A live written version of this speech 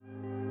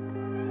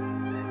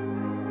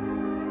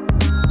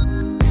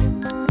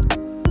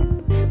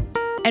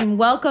and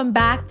welcome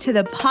back to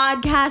the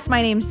podcast.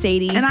 My name's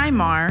Sadie. And I'm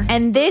Mar.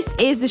 And this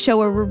is the show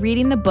where we're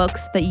reading the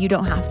books that you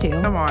don't have to.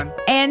 Come on.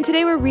 And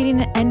today we're reading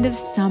an end of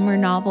summer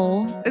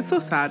novel. It's so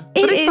sad,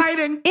 but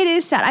exciting. It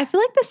is sad. I feel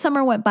like the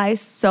summer went by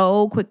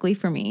so quickly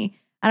for me.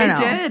 I don't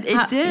know.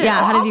 It did.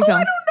 Yeah, how did you feel?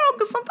 I don't know,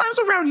 because sometimes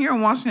around here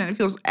in Washington, it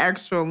feels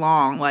extra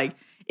long. Like,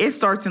 it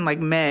starts in, like,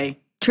 May.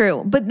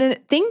 True. But the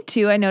thing,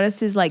 too, I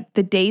noticed is, like,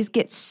 the days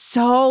get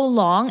so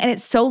long, and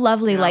it's so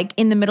lovely, like,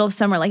 in the middle of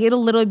summer. Like,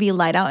 it'll literally be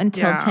light out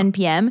until 10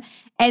 p.m.,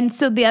 and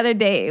so the other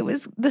day,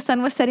 the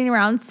sun was setting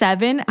around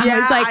 7. I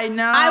was like, I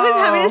know. I was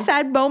having a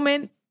sad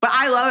moment. But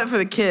I love it for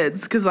the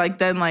kids, because, like,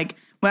 then, like,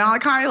 when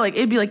Malachi, like,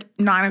 it'd be, like,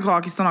 9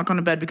 o'clock, he's still not going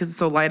to bed because it's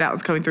so light out,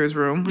 it's coming through his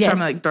room, which I'm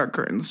like, dark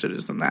curtains, should have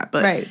just done that.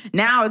 But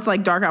now it's,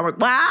 like, dark out. I'm like,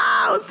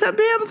 wow, it's 10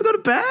 p.m., let's go to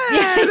bed.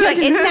 Yeah, you're like,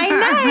 it's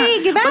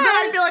night-night, goodbye. But then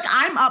I feel like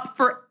I'm up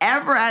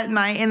forever at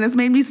night, and this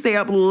made me stay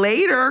up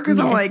later, because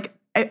I'm like,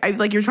 I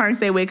like, you're trying to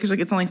stay awake because, like,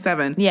 it's only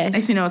 7. Yes.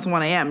 Next thing you know, it's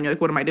 1 a.m., and you're like,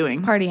 what am I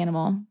doing? Party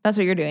animal. That's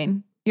what you're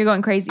doing. You're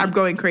going crazy. I'm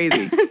going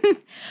crazy.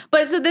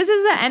 But so this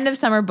is the end of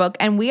summer book,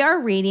 and we are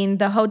reading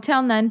The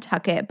Hotel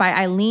Nantucket by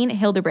Eileen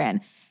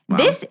Hildebrand. Wow.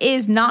 This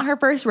is not her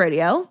first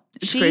rodeo.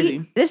 It's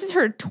crazy. This is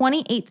her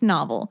 28th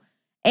novel,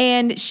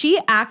 and she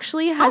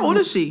actually has... How old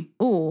is she?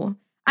 Ooh.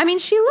 I mean,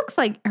 she looks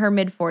like her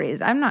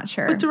mid-40s. I'm not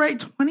sure. But to write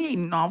 28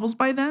 novels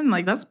by then,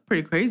 like, that's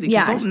pretty crazy.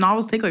 Yeah. Those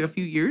novels take, like, a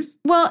few years.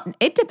 Well,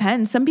 it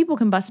depends. Some people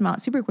can bust them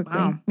out super quickly.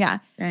 Wow. Yeah.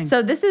 Dang.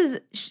 So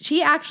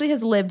she actually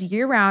has lived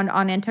year-round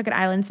on Nantucket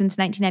Island since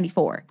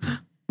 1994.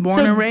 Born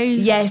and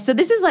raised. Yes. So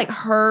this is like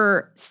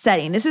her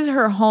setting. This is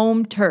her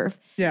home turf.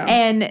 Yeah.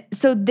 And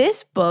so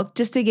this book,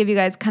 just to give you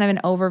guys kind of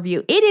an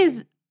overview, it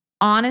is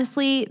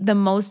honestly the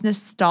most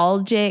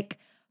nostalgic,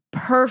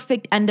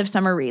 perfect end of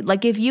summer read.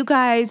 Like, if you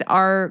guys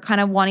are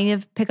kind of wanting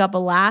to pick up a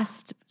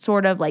last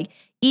sort of like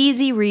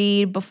easy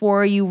read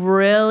before you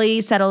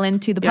really settle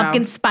into the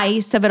pumpkin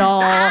spice of it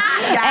all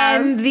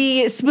and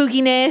the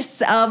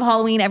spookiness of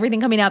Halloween, everything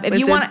coming up. If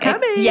you want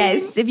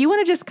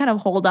to just kind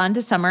of hold on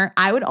to summer,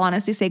 I would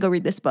honestly say go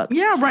read this book.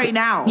 Yeah, right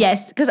now.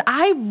 Yes, because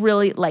I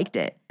really liked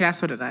it. Yeah,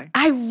 so did I.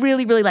 I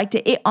really, really liked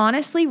it. It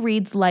honestly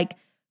reads like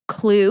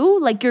Clue,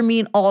 like you're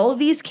meeting all of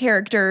these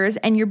characters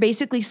and you're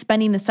basically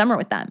spending the summer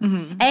with them.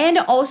 Mm-hmm. And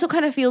it also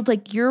kind of feels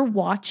like you're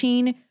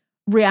watching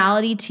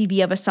reality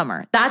TV of a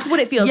summer. That's what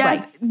it feels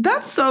like.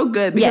 That's so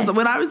good, because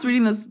when I was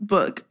reading this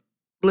book,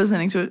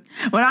 listening to it,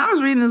 when I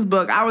was reading this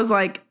book, I was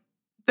like,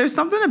 there's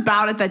something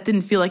about it that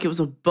didn't feel like it was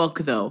a book,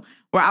 though,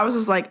 where I was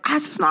just like,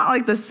 it's just not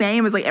like the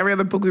same as like every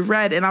other book we've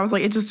read. And I was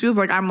like, it just feels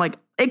like I'm like,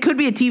 it could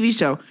be a TV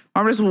show.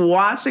 I'm just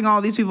watching all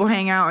these people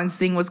hang out and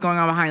seeing what's going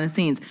on behind the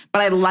scenes.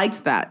 But I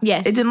liked that.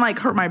 Yes. It didn't like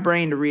hurt my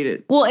brain to read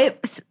it. Well,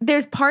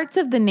 there's parts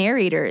of the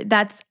narrator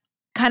that's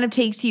kind of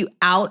takes you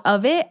out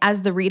of it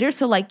as the reader.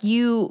 So like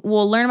you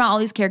will learn about all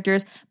these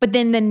characters, but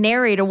then the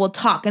narrator will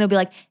talk and it'll be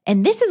like,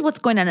 and this is what's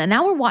going on. And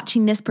now we're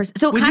watching this person.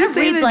 So it kind of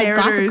reads like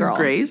Gossip Girl.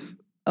 Grace?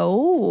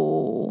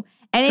 Oh.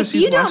 And if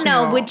you don't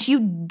know, which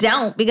you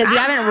don't because you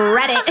haven't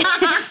read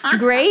it,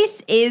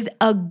 Grace is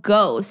a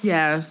ghost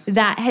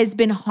that has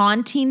been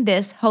haunting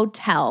this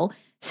hotel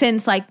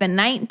since like the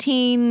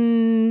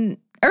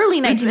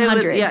early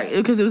 1900s. Yeah,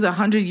 because it was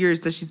 100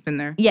 years that she's been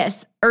there.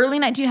 Yes, early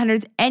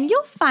 1900s. And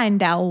you'll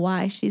find out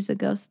why she's a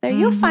ghost there.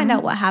 You'll find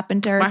out what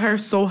happened to her. Why her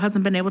soul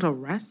hasn't been able to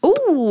rest.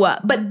 Ooh,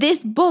 but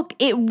this book,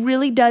 it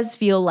really does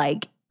feel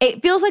like,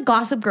 it feels like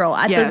Gossip Girl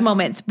at those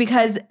moments,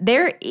 because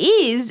there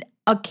is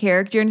a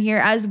character in here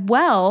as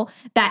well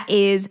that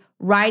is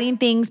writing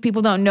things.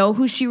 People don't know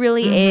who she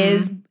really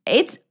is.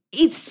 It's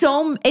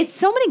so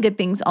many good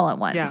things all at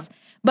once. Yeah.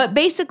 But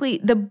basically,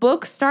 the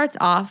book starts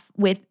off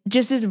with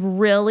just this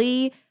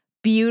really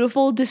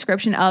beautiful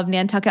description of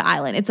Nantucket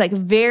Island. It's like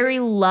very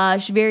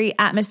lush, very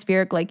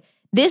atmospheric. Like,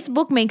 this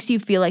book makes you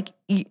feel like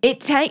it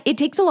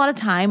takes a lot of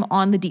time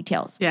on the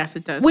details. Yes,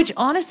 it does. Which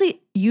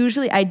honestly,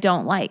 usually I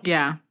don't like.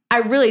 Yeah. I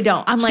really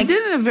don't. She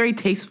did it in a very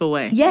tasteful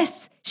way.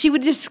 Yes. She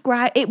would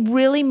describe, it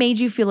really made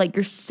you feel like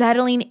you're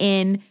settling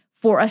in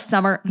for a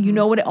summer. Mm-hmm. You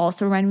know what it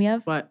also reminded me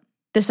of? What?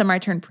 The Summer I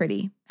Turned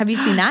Pretty. Have you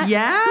seen that?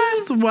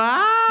 Yes.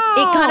 Wow.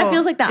 It kind of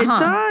feels like that, it huh?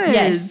 Does.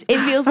 Yes.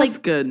 It feels That's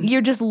like good.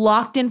 You're just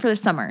locked in for the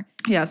summer.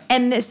 Yes.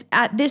 And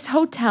at this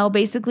hotel,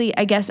 basically,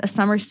 I guess a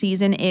summer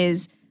season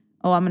is,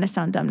 I'm going to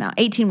sound dumb now,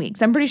 18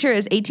 weeks. I'm pretty sure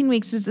it's 18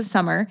 weeks is the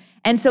summer.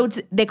 And so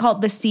they call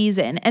it the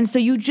season. And so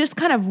you just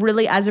kind of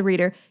really, as a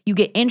reader, you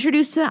get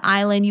introduced to the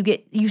island,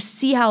 you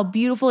see how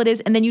beautiful it is,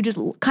 and then you just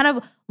kind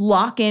of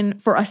lock in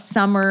for a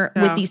summer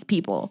with these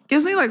people.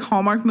 Gives me like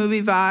Hallmark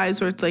movie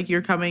vibes where it's like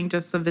you're coming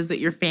just to visit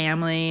your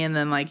family, and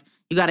then like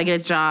you got to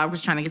get a job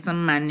because trying to get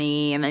some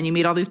money, and then you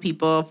meet all these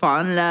people, fall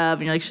in love,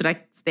 and you're like, should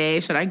I stay?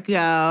 Should I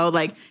go?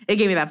 Like, it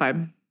gave me that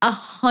vibe.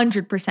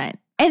 100%.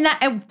 And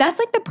that's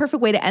like the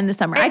perfect way to end the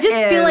summer. I just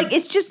feel like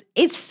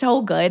it's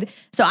so good.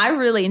 So I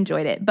really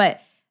enjoyed it. But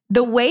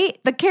the way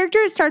the character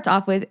starts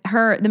off with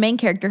the main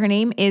character, her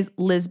name is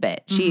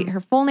Lisbeth. Her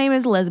full name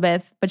is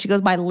Elizabeth, but she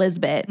goes by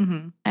Lisbeth.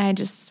 Mm-hmm. And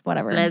just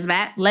whatever.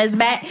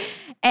 Lisbeth.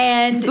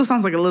 And it still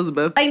sounds like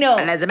Elizabeth. I know.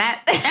 Elizabeth.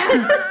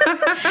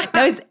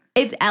 No,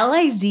 it's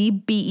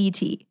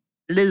Lizbet.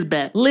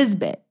 Lisbeth.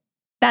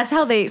 That's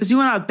how they... Because you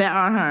want to bet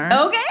on her.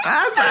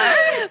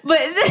 Okay. But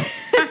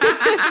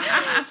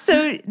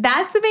so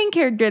that's the main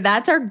character.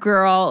 That's our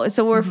girl.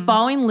 So we're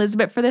following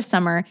Lisbeth for the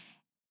summer.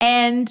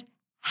 And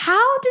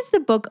how does the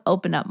book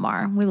open up,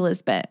 Mar, with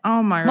Lisbeth?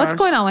 Oh, my gosh. What's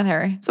going on with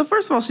her? So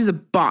first of all, she's a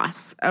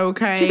boss,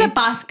 okay? She's a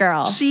boss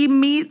girl. She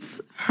meets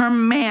her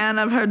man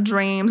of her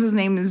dreams. His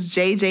name is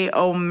J.J.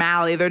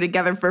 O'Malley. They're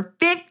together for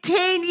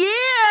 15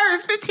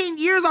 years. 15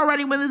 years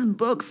already when this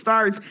book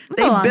starts.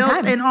 They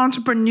built an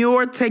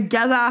entrepreneur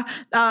together,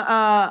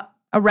 a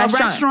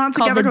restaurant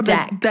together called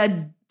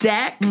the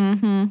Deck.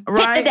 Mm-hmm.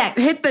 Right?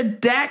 Hit the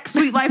deck.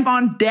 Sweet life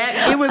on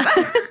deck. It was,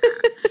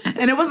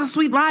 and it was a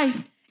sweet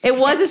life. It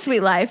was a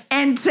sweet life.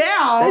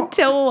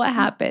 Until what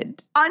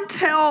happened?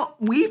 Until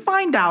we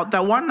find out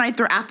that one night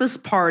they're at this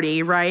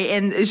party, right?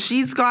 And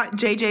she's got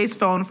JJ's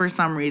phone for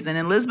some reason.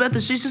 And Elizabeth,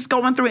 she's just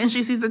going through it and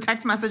she sees the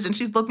text message and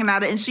she's looking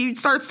at it and she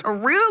starts to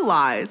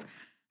realize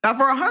that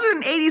for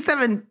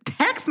 187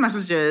 text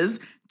messages,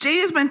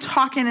 JJ's been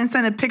talking and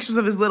sending pictures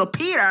of his little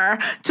Peter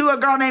to a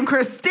girl named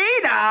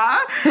Christina.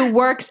 Who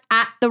works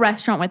at the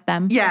restaurant with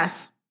them.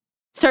 Yes.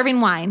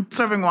 Serving wine.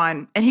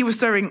 And he was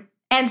serving...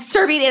 And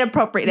serving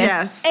inappropriateness.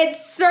 Yes.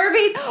 It's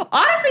serving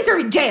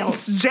jail.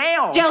 It's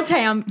jail. Jail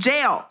time.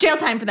 Jail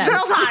time for them.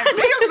 Jail time.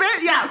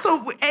 Yeah,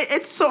 so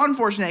it's so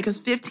unfortunate because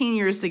 15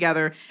 years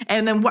together.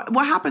 And then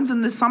what happens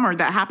in the summer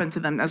that happened to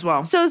them as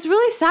well? So it's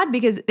really sad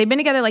because they've been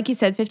together, like you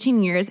said,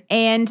 15 years.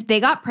 And they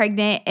got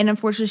pregnant. And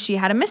unfortunately, she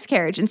had a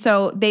miscarriage. And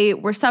so they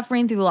were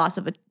suffering through the loss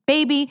of a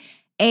baby.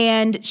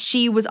 And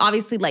she was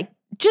obviously like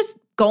just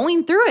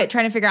going through it,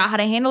 trying to figure out how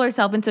to handle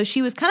herself. And so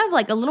she was kind of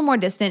like a little more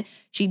distant.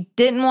 She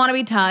didn't want to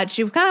be touched.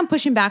 She was kind of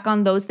pushing back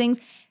on those things.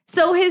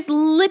 So his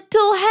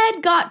little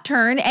head got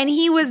turned and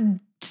he was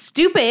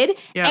stupid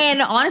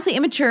and honestly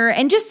immature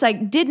and just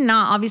like did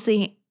not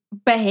obviously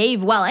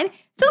behave well. And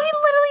so he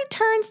literally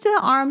turns to the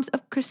arms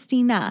of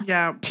Christina.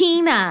 Yeah.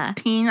 Tina,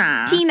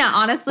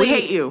 honestly. We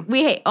hate you.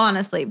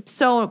 Honestly.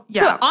 So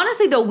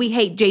honestly, though, we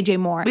hate JJ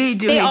more. We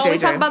do They hate always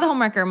JJ. talk about the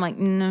homewrecker. I'm like,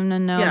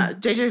 no. Yeah,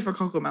 JJ for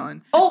Coco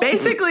Melon. Oh.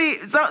 Basically,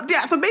 so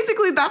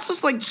basically that's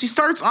just like she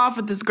starts off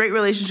with this great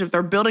relationship.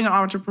 They're building an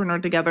entrepreneur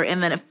together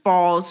and then it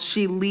falls.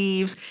 She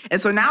leaves.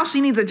 And so now she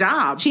needs a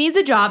job.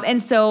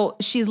 And so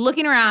she's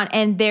looking around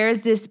and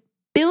there's this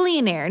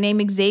billionaire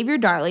named Xavier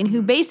Darling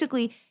who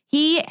basically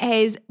he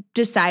has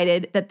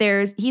decided that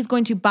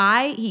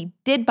he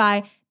did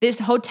buy this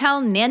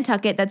Hotel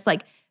Nantucket that's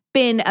like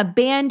been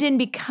abandoned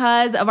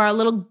because of our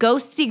little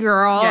ghosty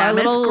girl,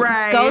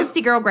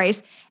 ghosty girl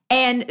Grace.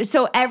 And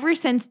so ever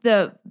since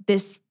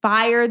this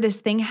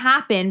thing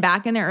happened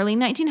back in the early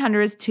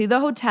 1900s to the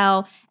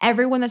hotel,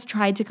 everyone that's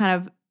tried to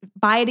kind of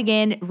buy it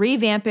again,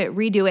 revamp it,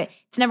 redo it,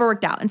 it's never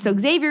worked out. And so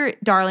Xavier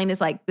Darling is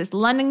like this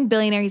London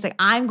billionaire. He's like,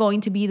 I'm going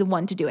to be the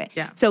one to do it.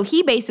 Yeah. So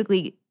he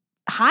basically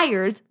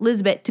hires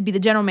Lisbeth to be the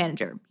general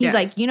manager. He's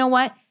like, you know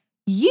what?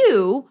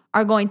 You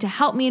are going to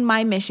help me in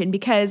my mission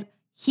because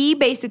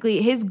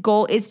his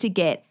goal is to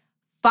get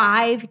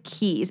 5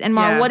 keys. And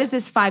Mara, what is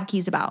this 5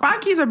 keys about?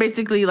 5 keys are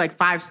basically like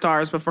 5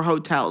 stars, but for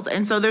hotels.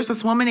 And so there's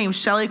this woman named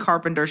Shelly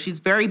Carpenter. She's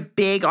very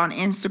big on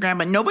Instagram,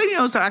 but nobody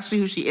knows actually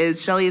who she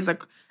is. Shelly is a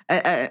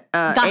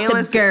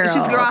gossip girl.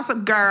 She's a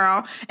gossip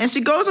girl. And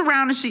she goes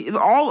around and she's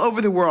all over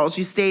the world.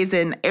 She stays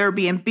in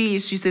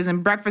Airbnbs. She stays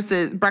in breakfast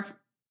in bed.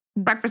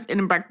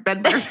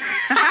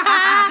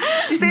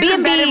 She stays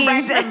in bed and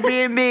breakfast,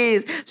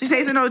 B&Bs. She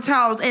stays in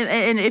hotels.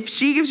 And if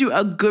she gives you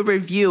a good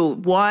review,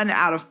 1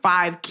 out of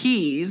 5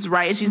 keys,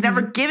 right? And she's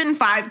never given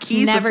 5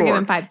 keys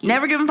before.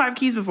 Never given 5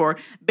 keys before.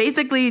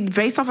 Basically,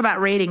 based off of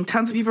that rating,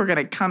 tons of people are going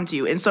to come to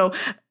you. And so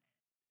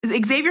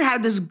Xavier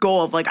had this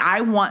goal of like,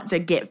 I want to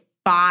get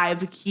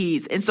 5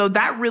 keys. And so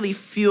that really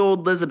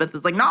fueled Elizabeth.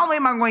 It's like, not only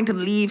am I going to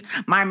leave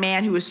my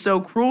man who is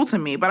so cruel to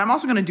me, but I'm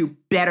also going to do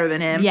better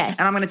than him. Yes.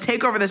 And I'm going to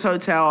take over this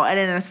hotel. And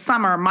in the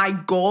summer, my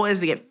goal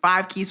is to get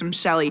 5 keys from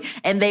Shelly.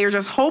 And they are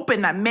just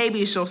hoping that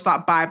maybe she'll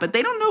stop by, but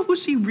they don't know who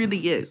she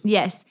really is.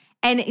 Yes.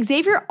 And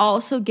Xavier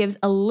also gives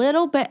a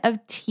little bit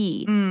of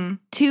tea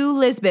to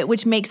Lisbeth,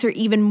 which makes her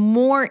even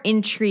more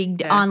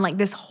intrigued on like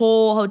this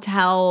whole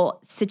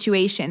hotel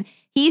situation.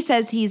 He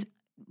says he's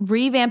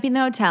revamping the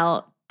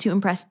hotel to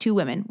impress 2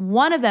 women,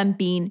 one of them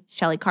being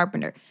Shelly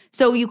Carpenter.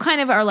 So you kind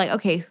of are like,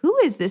 okay, who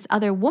is this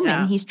other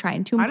woman he's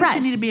trying to impress? Why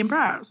does she need to be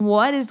impressed?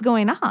 What is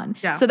going on?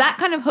 Yeah. So that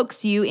kind of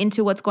hooks you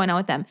into what's going on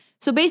with them.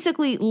 So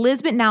basically,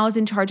 Lisbeth now is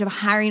in charge of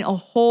hiring a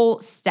whole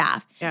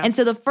staff. Yeah. And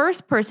so the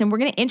first person, we're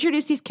going to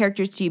introduce these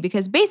characters to you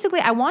because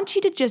basically I want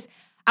you to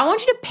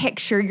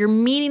picture you're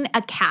meeting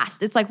a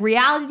cast. It's like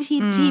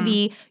reality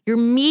TV. You're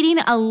meeting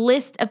a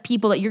list of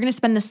people that you're going to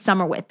spend the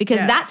summer with because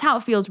that's how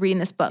it feels reading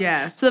this book.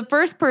 Yes. So the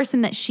first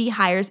person that she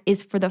hires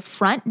is for the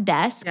front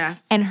desk,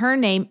 and her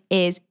name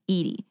is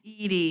Edie.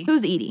 Edie.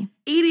 Who's Edie?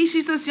 Edie,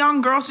 she's this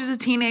young girl. She's a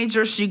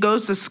teenager. She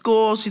goes to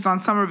school. She's on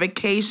summer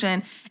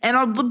vacation.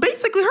 And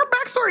basically her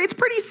backstory, it's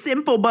pretty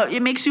simple, but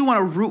it makes you want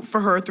to root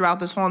for her throughout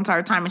this whole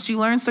entire time. And she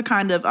learns to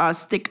kind of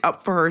stick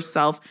up for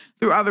herself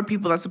through other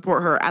people that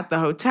support her at the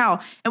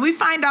hotel. And we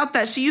find out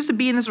that she used to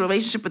be in this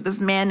relationship with this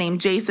man named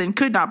Jason.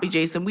 Could not be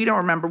Jason. We don't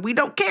remember. We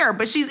don't care.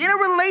 But she's in a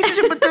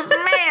relationship with this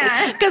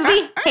man. Because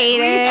we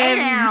hate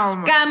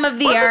him. Scum of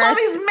the earth. What's with all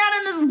these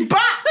men in this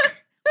book?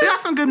 We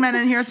got some good men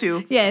in here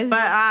too. Yes.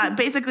 But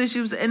basically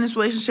she was in this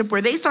relationship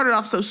where they started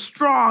off so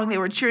strong. They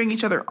were cheering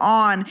each other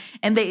on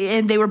and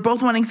they were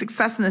both wanting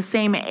success in the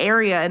same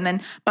area.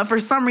 But for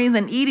some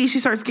reason, Edie, she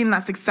starts getting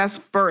that success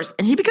first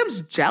and he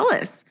becomes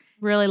jealous.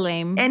 Really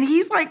lame. And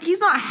he's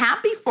not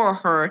happy for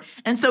her.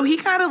 And so he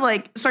kind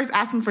of starts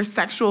asking for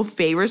sexual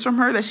favors from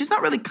her that she's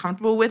not really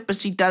comfortable with, but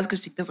she does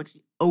because she feels like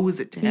she owes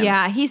it to him.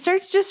 Yeah, he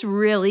starts just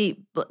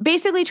really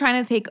basically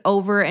trying to take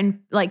over and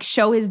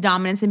show his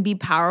dominance and be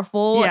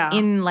powerful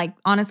in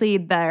honestly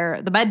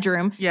the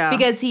bedroom. Yeah.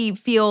 Because he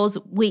feels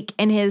weak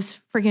in his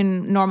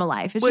freaking normal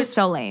life. It's just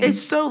so lame.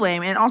 It's so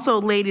lame. And also,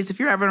 ladies, if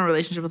you're ever in a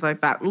relationship with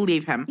that,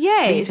 leave him.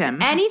 Yes. Leave him.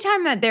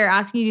 Anytime that they're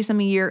asking you to do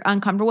something you're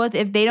uncomfortable with,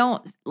 if they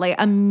don't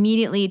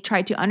immediately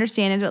try to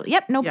understand it,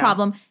 yep, no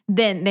problem,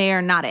 then they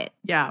are not it.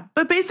 Yeah.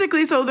 But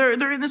basically, so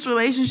they're in this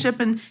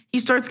relationship and he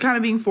starts kind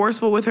of being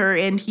forceful with her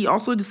and he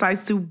also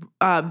decides to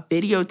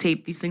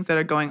videotape these things that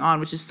are going on,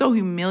 which is so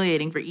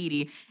humiliating for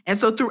Edie. And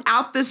so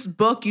throughout this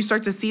book, you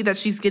start to see that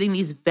she's getting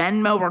these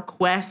Venmo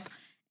requests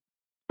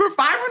for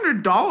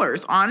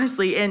 $500,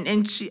 honestly.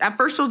 And she, at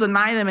first she'll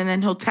deny them and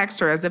then he'll text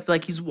her as if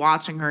he's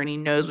watching her and he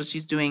knows what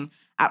she's doing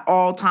at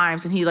all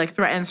times. And he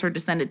threatens her to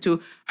send it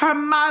to her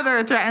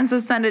mother, threatens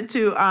to send it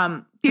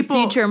to people,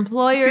 future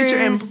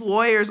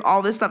employers,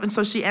 all this stuff. And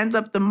so she ends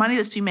up, the money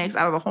that she makes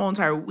out of the whole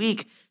entire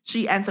week,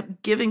 she ends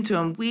up giving to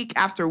him week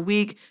after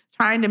week,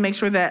 trying to make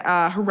sure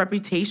that her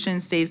reputation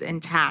stays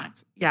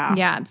intact. Yeah.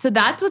 Yeah. So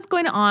that's what's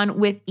going on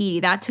with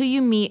Edie. That's who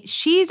you meet.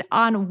 She's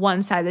on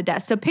one side of the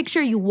desk. So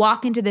picture you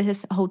walk into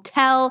this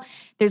hotel.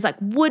 There's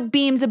wood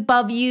beams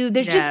above you.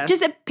 There's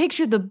just a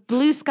picture of the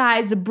blue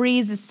skies, the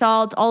breeze, the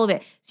salt, all of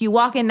it. So you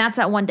walk in, that's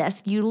at one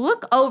desk. You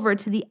look over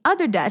to the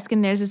other desk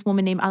and there's this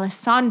woman named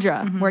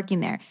Alessandra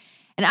working there.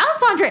 And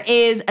Alessandra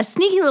is a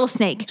sneaky little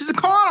snake. She's a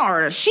con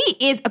artist. She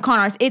is a con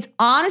artist. It's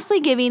honestly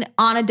giving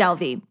Anna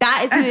Delvey.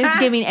 That is who this is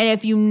giving. And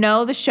if you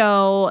know the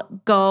show,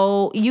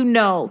 you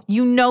know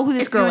who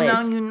this girl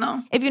is. If you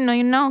know. If you know,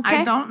 you know. Okay?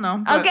 I don't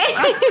know.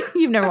 Okay.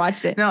 You've never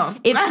watched it. No.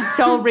 It's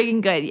so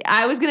freaking good.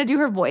 I was going to do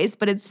her voice,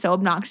 but it's so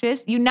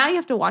obnoxious. Now you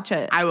have to watch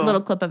a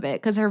little clip of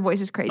it because her voice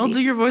is crazy. I'll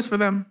do your voice for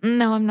them.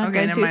 No, I'm not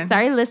going to. Mind.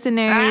 Sorry,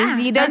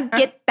 listeners. You don't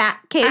get that,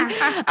 kid.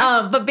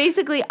 But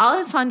basically,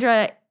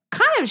 Alessandra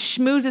kind of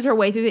schmoozes her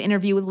way through the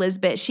interview with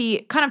Lisbeth.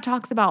 She kind of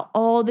talks about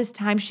all this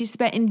time she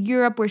spent in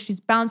Europe where she's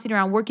bouncing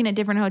around working at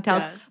different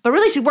hotels. Yes. But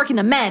really, she's working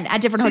the men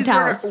at different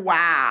hotels.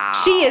 Wow.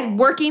 She is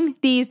working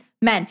these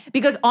men.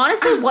 Because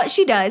honestly, what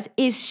she does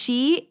is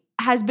she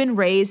has been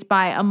raised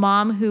by a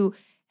mom who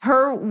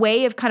her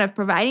way of kind of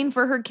providing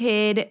for her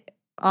kid,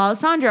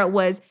 Alessandra,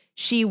 was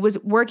she was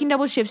working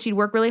double shifts. She'd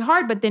work really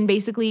hard, but then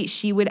basically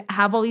she would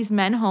have all these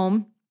men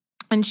home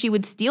and she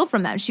would steal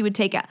from them. She would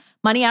take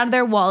money out of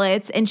their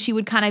wallets and she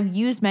would kind of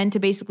use men to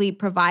basically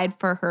provide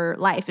for her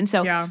life. And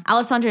so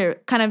Alessandra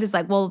kind of is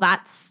well,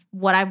 that's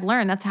what I've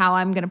learned. That's how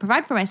I'm going to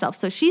provide for myself.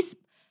 So she's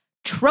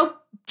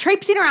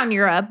traipsing around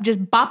Europe,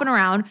 just bopping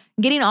around,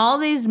 getting all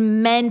these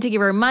men to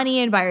give her money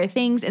and buy her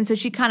things. And so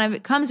she kind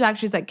of comes back.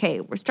 She's like,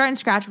 okay, we're starting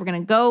scratch. We're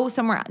going to go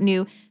somewhere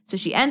new. So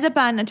she ends up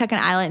on Nantucket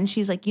Island and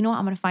she's like, you know what?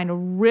 I'm going to find a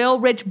real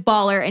rich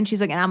baller. And she's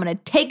like, and I'm going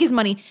to take his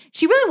money.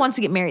 She really wants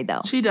to get married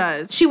though. She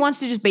does. She wants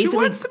to just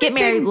basically get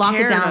married, lock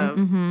it down.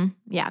 Mm-hmm.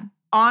 Yeah.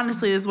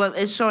 Honestly, is what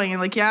it's showing.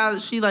 And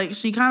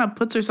she kind of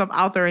puts herself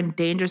out there in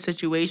dangerous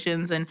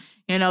situations. And,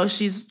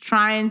 she's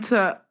trying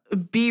to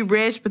be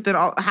rich, but then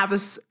have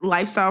this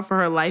lifestyle for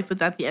her life.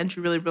 But at the end, she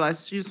really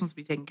realizes she just wants to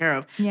be taken care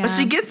of. Yeah. But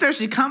she gets there.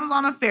 She comes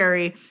on a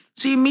ferry.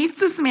 She meets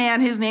this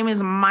man. His name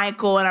is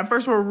Michael. And at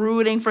first, we're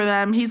rooting for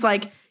them. He's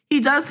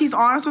he's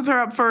honest with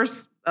her up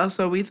first. Oh,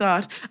 so we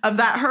thought of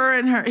that.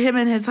 Him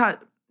and his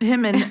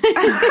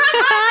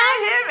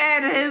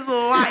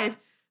wife.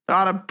 They're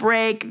on a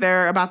break.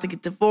 They're about to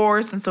get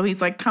divorced. And so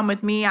he's like, come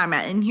with me. I'm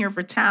in here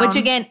for town. Which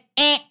again,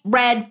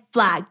 red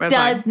flag.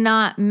 Does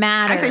not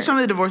matter. I say, show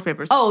me the divorce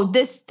papers. Oh,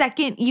 this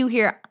second you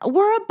hear,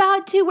 we're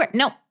about to,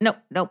 no.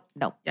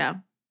 Yeah.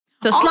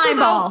 So slime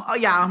ball. Oh,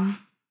 yeah.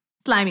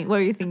 Slimy. What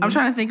are you thinking? I'm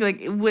trying to think,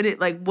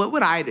 what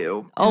would I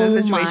do in this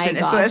situation? My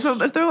gosh. So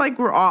if they're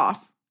we're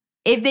off.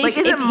 Is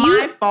it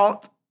my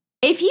fault?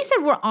 If he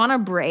said we're on a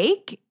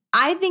break,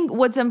 I think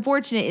what's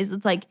unfortunate is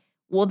it's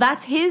well,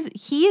 that's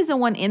he is the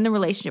one in the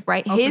relationship,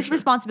 right? Oh, his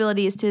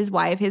responsibility is to his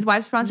wife. His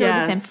wife's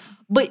responsibility is him.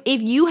 But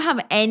if you have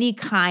any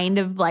kind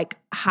of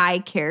high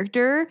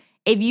character,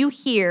 if you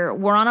hear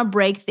we're on a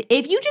break,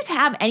 if you just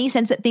have any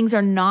sense that things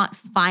are not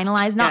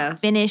finalized, not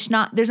finished,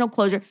 there's no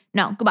closure,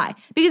 no, goodbye.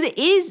 Because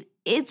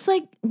it's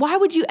why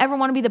would you ever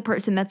want to be the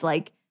person that's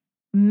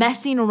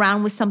messing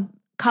around with some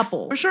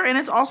couple. For sure. And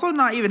it's also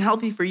not even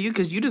healthy for you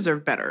because you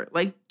deserve better.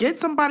 Like, get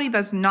somebody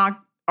that's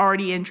not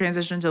already in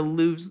transition to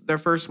lose their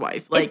first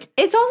wife. Like,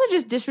 it's also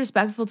just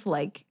disrespectful to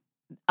like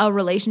a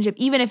relationship,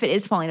 even if it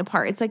is falling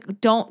apart. It's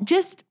like, don't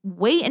just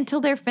wait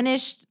until they're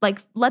finished.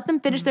 Like, let them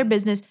finish their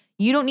business.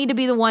 You don't need to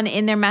be the one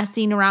in there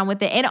messing around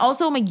with it. And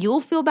also, like,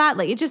 you'll feel bad.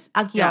 Like, it just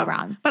ucky all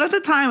around. But at the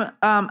time,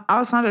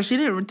 Alessandra, she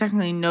didn't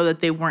technically know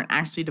that they weren't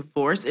actually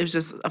divorced. It was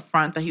just a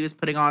front that he was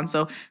putting on.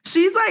 So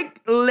she's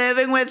like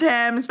living with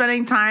him,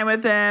 spending time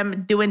with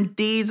him, doing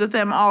deeds with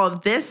him, all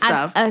of this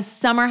stuff. At a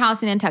summer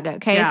house in Nantucket.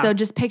 Okay, so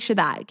just picture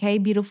that. Okay,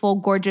 beautiful,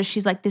 gorgeous.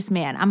 She's like, this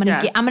man. I'm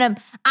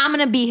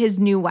gonna be his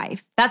new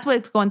wife. That's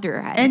what's going through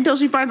her head until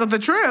she finds out the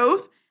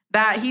truth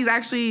that he's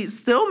actually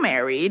still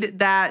married.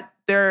 That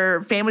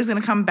their family's going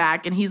to come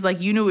back. And he's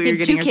like, you knew what you were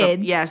getting yourself. 2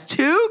 kids. Yes,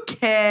 2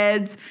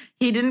 kids.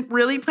 He didn't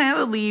really plan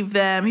to leave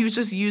them. He was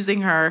just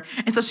using her.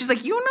 And so she's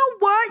like, you know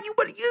what? You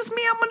would use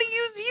me. I'm going to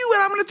use you.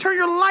 And I'm going to turn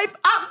your life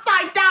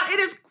upside down. It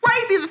is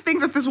crazy the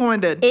things that this woman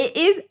did. It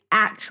is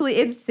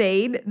actually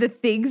insane the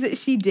things that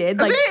she did.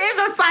 Like, she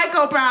is a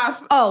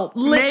psychopath. Oh,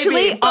 literally.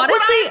 Maybe. But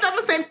honestly, I've done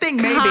the same thing.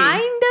 Maybe.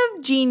 Kind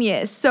of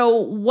genius. So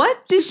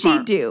what does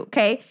she do?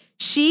 Okay.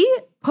 She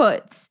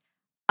puts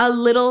a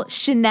little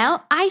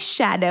Chanel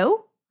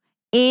eyeshadow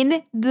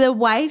in the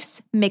wife's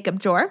makeup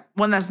drawer.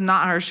 One that's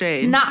not her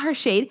shade. Not her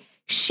shade.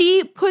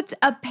 She puts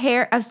a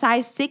pair of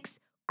size 6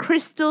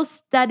 crystal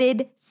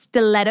studded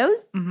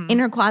stilettos in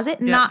her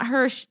closet. Not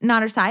her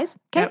size.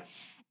 Okay. Yep.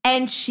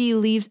 And she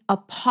leaves a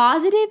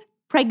positive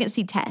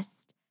pregnancy test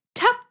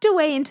tucked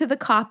away into the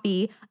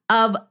copy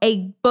of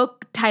a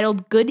book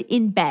titled Good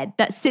in Bed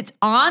that sits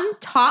on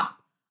top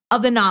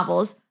of the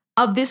novels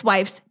of this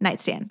wife's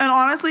nightstand. And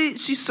honestly,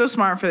 she's so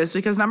smart for this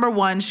because number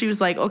one, she was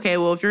like, okay,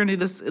 well, if you're gonna do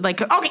this,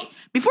 like, okay,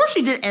 before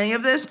she did any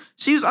of this,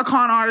 she was a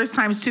con artist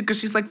times 2 because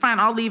she's like, fine,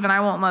 I'll leave and I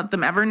won't let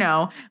them ever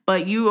know,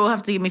 but you will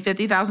have to give me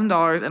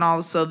 $50,000 and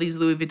also these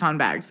Louis Vuitton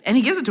bags. And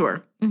he gives it to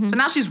her. So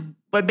now she's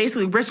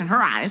basically rich in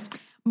her eyes.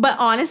 But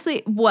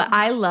honestly, what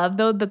I love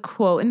though, the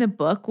quote in the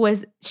book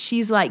was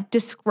she's like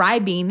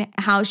describing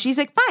how she's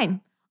like,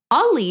 fine,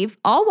 I'll leave,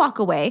 I'll walk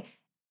away.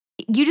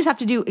 You just have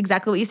to do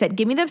exactly what you said.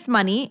 Give me this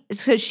money.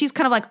 So she's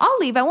kind of like, I'll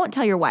leave. I won't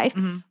tell your wife.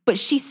 But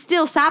she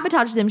still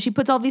sabotages him. She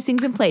puts all these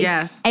things in place.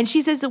 Yes. And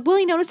she says, will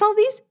he notice all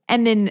these?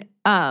 And then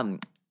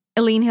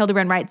Eileen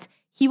Hildebrand writes,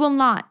 he will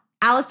not.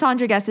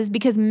 Alessandra guesses,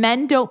 because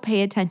men don't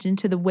pay attention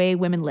to the way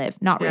women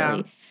live. Not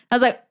really. I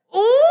was like,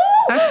 ooh.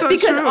 That's so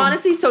because true.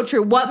 Honestly, so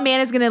true. What man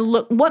is going to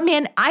look,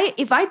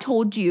 if I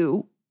told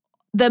you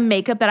the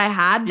makeup that I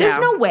had, there's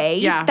no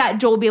way that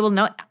Joel would be able to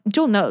know.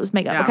 Joel knows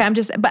makeup, okay?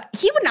 But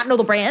he would not know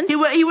the brands. He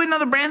wouldn't know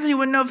the brands, and he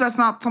wouldn't know if that's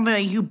not something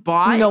that you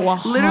bought. No,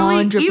 100%.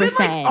 Literally, even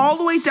like all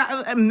the way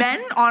down. Men,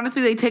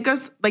 honestly, they take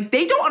us, like,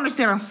 they don't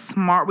understand how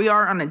smart we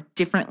are on a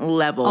different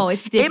level. Oh,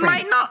 it's different. It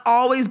might not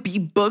always be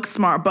book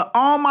smart, but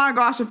oh my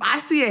gosh, if I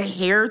see a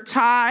hair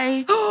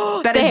tie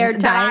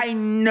that I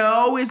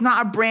know is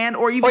not a brand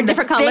or even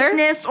different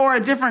thickness or a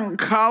different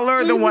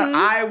color than what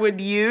I would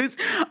use.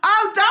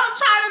 Oh, don't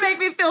try to make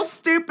me feel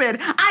stupid.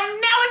 I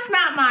know it's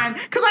not mine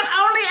because I've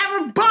only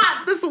ever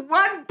bought this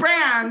one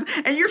brand,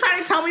 and you're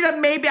trying to tell me that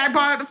maybe I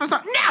bought it for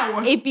something.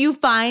 No. If you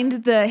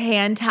find the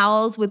hand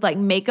towels with like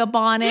makeup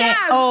on it,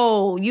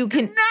 oh, you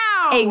can.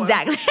 No.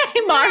 Exactly.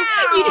 Mark,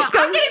 you just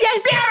go,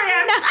 yes.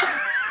 Serious. No.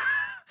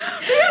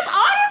 Because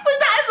honestly,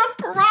 that is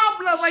a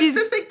problem. Like,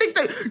 just think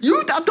that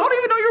you don't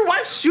even know your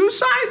wife's shoe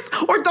size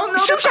or don't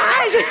know shoe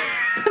size.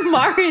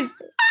 Mars,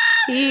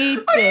 he did.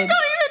 Or you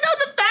don't even know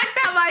the fact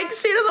that like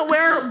she doesn't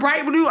wear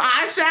bright blue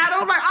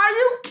eyeshadow. Like, are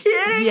you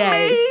kidding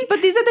me?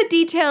 But these are the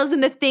details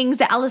and the things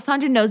that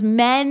Alessandra knows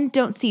men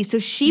don't see. So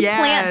she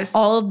plants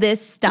all of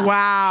this stuff.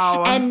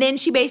 Wow. And then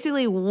she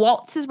basically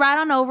waltzes right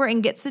on over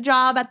and gets a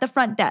job at the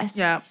front desk.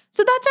 Yeah.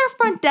 So that's our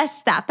front desk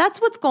staff.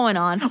 That's what's going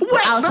on. Wait,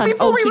 but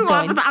before we move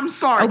on with that, I'm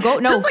sorry. Oh, go,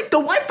 no. Just like the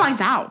wife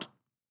finds out.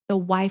 The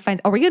wife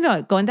finds. Are we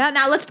gonna go into that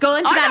now? Let's go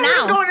into that now. We're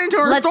just going into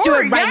her Let's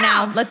story. do it right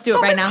now. Let's do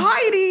it right now.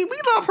 Heidi, we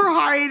love her,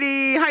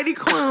 Heidi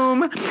Klum.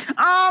 We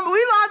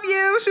love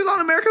you. She was on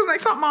America's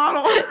Next Top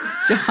Model.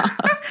 Stop.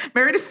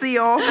 Married a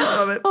seal. I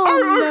love it.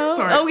 Oh no.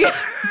 Sorry. Oh yeah.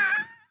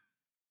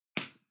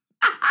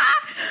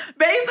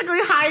 Basically,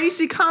 Heidi,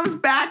 she comes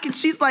back and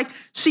she's like,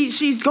 she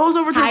goes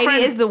over to her friend.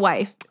 Heidi is the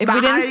wife. If we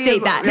didn't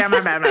state that. Yeah,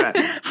 my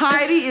bad.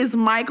 Heidi is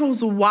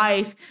Michael's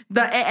wife.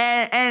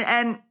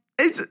 And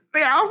it's,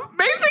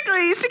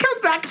 basically she comes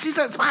back and she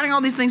starts finding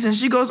all these things, and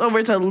she goes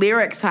over to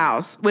Lyric's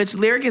house, which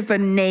Lyric is the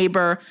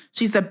neighbor.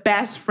 She's the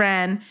best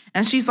friend.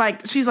 And she's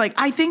like,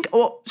 I think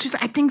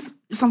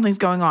something's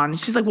going on. And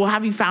she's like, well,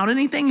 have you found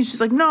anything? And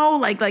she's like, no,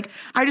 like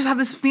I just have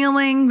this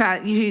feeling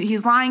that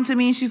he's lying to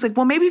me. And she's like,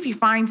 well, maybe if you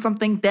find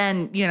something,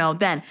 then.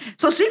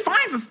 So she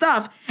finds the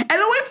stuff. And then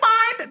we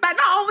find that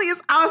not only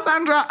is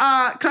Alessandra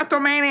a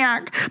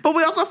kleptomaniac, but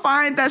we also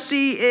find that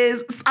she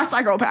is a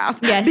psychopath.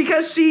 Yes.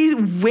 Because she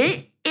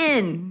went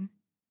in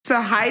to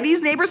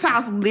Heidi's neighbor's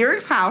house,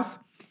 Lyric's house.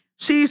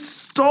 She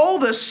stole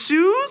the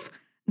shoes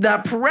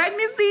the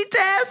pregnancy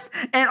test,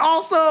 and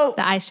also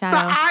the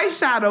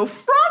eyeshadow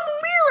from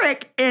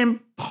Lyric and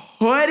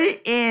put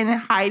it in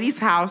Heidi's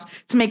house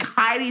to make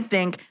Heidi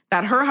think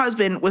that her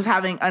husband was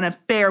having an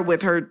affair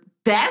with her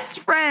best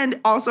friend,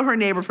 also her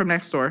neighbor from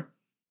next door.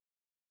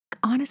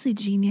 Honestly,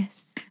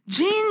 genius.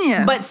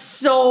 But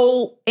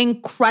so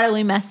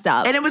incredibly messed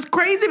up. And it was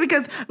crazy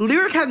because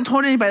Lyric hadn't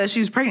told anybody that she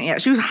was pregnant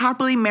yet. She was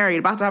happily married,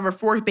 about to have her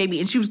 4th baby,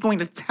 and she was going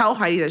to tell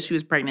Heidi that she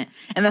was pregnant.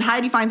 And then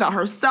Heidi finds out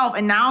herself,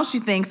 and now she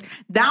thinks,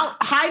 now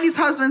Heidi's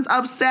husband's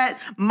upset,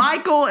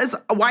 Michael's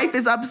wife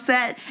is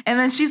upset, and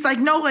then she's like,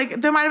 no,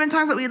 like, there might have been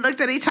times that we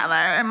looked at each other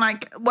and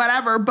like,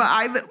 whatever,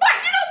 but you know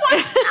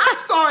what? I'm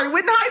sorry.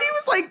 When Heidi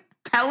was like,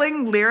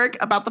 telling Lyric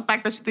about the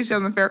fact that she thinks she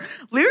has an affair,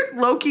 Lyric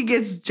low-key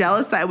gets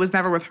jealous that it was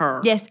never with her.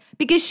 Yes,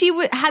 because she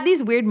had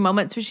these weird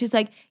moments where she's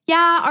like,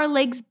 yeah, our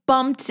legs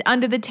bumped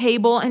under the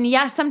table. And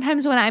yeah,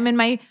 sometimes when I'm in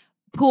my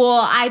pool,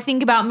 I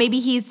think about maybe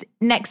he's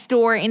next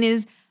door in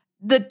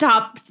the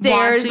top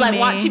stairs,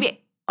 watching me.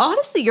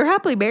 Honestly, you're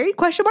happily married? ?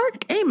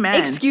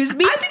 Amen. Excuse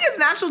me? I think it's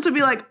natural to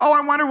be like, oh,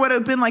 I wonder what it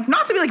would have been like,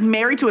 not to be like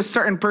married to a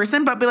certain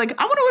person, but be like,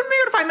 I wonder what it would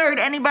have been if I married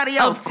anybody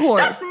else. Of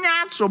course. That's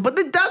natural. But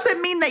that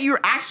doesn't mean that you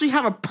actually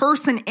have a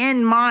person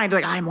in mind.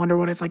 Like, I wonder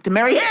what it's like to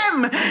marry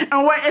him.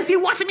 And what is he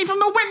watching me from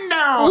the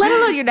window? Let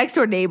alone your next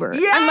door neighbor.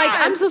 Yes. I'm like,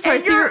 I'm so sorry.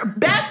 And your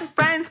best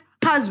friend's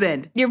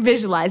husband. You're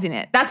visualizing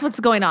it. That's what's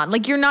going on.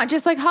 Like, you're not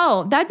just like,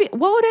 oh, what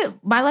would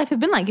my life have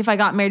been like if I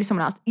got married to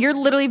someone else? You're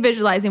literally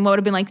visualizing what would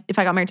have been like if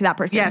I got married to that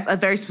person. Yes, a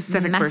very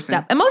specific person.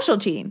 Up. Emotional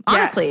cheating,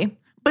 honestly. Yes.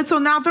 But so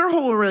now their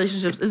whole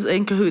relationship is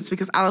in cahoots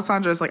because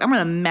Alessandra is like, I'm going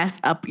to mess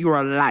up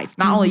your life.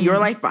 Not only your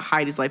life, but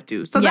Heidi's life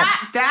too. So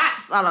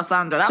that's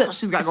Alessandra. That's what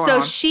she's got going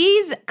on. So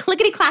she's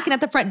clickety-clacking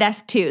at the front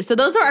desk too. So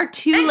those are our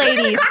two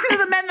ladies. Clickety-clacking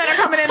to the men that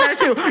are coming in there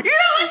too. You know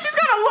what? She's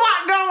got a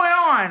lot going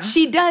on.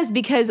 She does,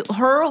 because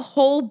her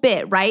whole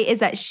bit, right, is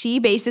that she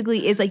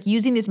basically is like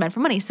using these men for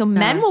money. So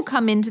men will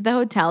come into the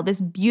hotel,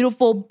 this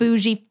beautiful,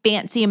 bougie,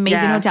 fancy,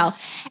 amazing hotel,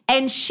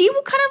 and she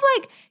will kind of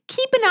like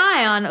keep an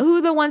eye on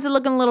who the ones that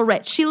looking a little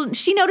rich.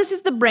 She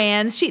notices the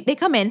brands. They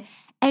come in,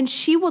 and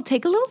she will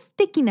take a little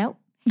sticky note.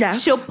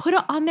 Yes. She'll put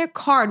it on their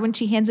card when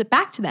she hands it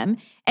back to them,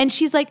 and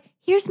she's like,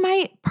 here's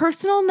my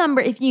personal number.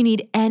 If you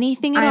need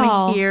anything at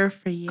all, I'm here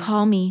for you.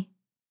 Call me.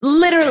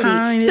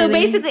 Literally. So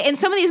basically, and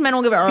some of these men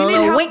will give her a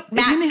little wink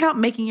back. If you need help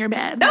making your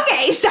bed.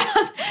 Okay, so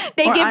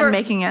they give her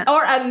unmaking it.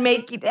 Or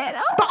unmaking it.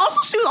 Oh. But also,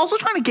 she was also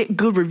trying to get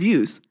good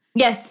reviews.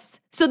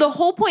 Yes. So the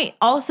whole point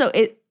also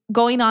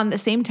going on at the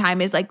same time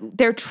is like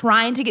they're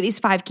trying to get these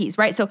 5 keys,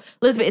 right? So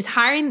Elizabeth is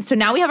hiring. So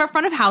now we have our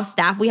front of house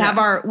staff. We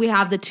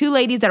have the 2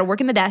 ladies that are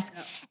working the desk.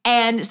 Yep.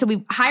 And so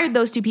we hired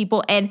those 2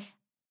 people, and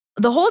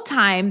the whole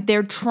time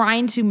they're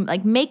trying to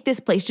like make this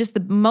place just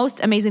the most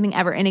amazing thing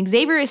ever. And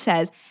Xavier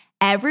says,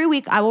 every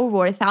week I will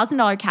reward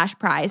 $1,000 cash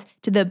prize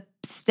to the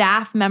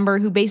staff member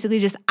who basically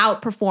just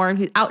outperformed,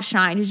 who's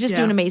outshined, who's just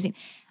doing amazing.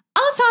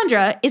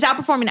 Alessandra is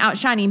outperforming,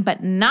 outshining,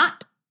 but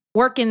not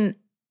working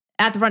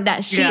at the front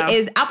desk. She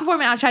is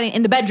outperforming, outshining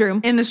in the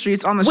bedroom. In the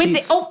streets, on the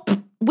sheets.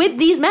 With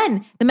these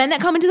men, the men that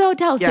come into the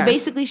hotel. Yes. So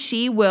basically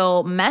she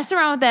will mess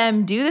around with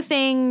them, do the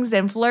things,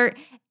 and flirt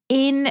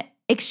in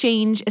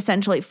exchange,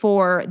 essentially,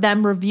 for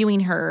them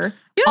reviewing her.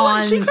 You know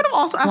what? She could have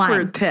also asked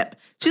for a tip.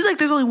 She's like,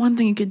 there's only one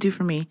thing you could do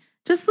for me.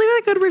 Just leave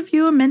a good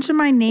review and mention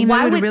my name.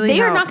 Why would really they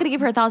help. are not going to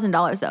give her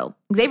 $1,000 though?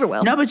 Xavier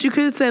will. No, but you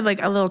could say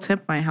like a little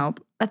tip might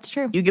help. That's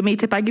true. You give me a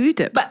tip, I give you a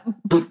tip. But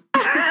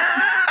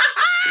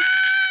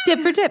tip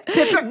for tip.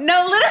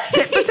 No, literally.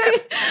 Tip for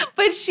tip.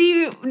 But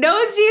she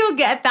knows she'll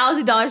get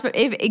 $1,000 but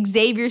if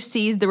Xavier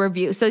sees the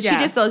review. So she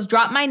just goes,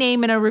 drop my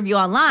name in a review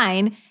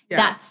online.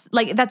 Yes.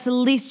 That's the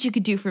least you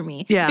could do for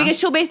me. Yeah. Because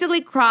she'll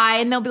basically cry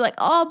and they'll be like,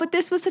 oh, but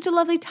this was such a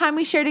lovely time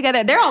we shared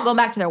together. They're all going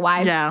back to their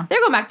wives. Yeah. They're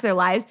going back to their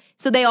lives.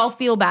 So they all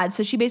feel bad.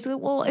 So she basically,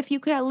 well, if you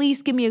could at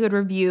least give me a good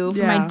review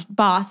for my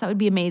boss, that would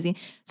be amazing.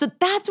 So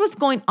that's what's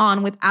going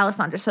on with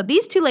Alessandra. So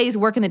these 2 ladies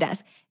work in the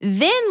desk.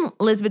 Then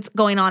Elizabeth's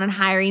going on and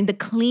hiring the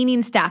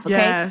cleaning staff, okay?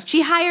 Yes.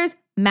 She hires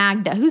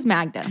Magda. Who's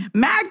Magda?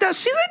 Magda,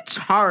 she's in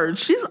charge.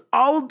 She's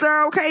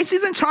older, okay?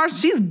 She's in charge.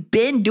 She's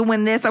been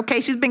doing this,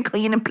 okay? She's been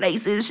cleaning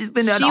places. She's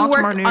been doing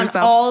entrepreneur stuff. She worked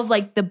on all of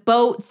like the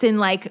boats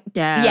and like,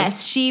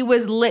 yes, she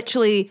was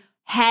literally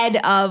head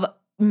of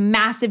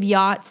massive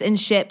yachts and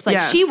ships. Like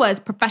she was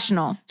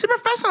professional. She's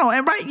professional.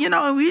 And right, you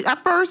know, we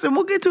at first, and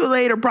we'll get to it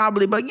later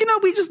probably, but you know,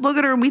 we just look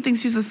at her and we think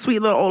she's a sweet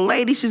little old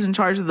lady. She's in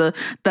charge of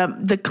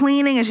the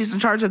cleaning, and she's in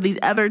charge of these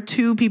other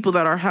 2 people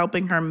that are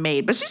helping her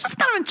maid. But she's just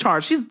kind of in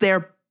charge. She's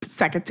their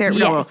secretary,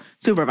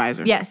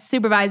 supervisor. Yes,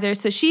 supervisor.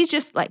 So she's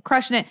just like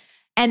crushing it.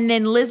 And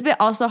then Elizabeth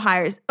also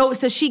hires,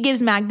 so she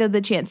gives Magda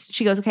the chance.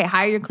 She goes, okay,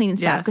 hire your cleaning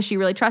staff because she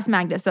really trusts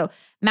Magda. So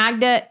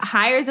Magda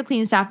hires a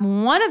cleaning staff.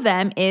 One of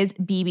them is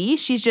BB.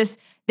 She's just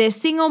this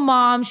single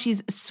mom.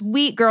 She's a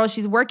sweet girl.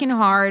 She's working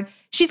hard.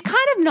 She's kind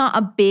of not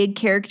a big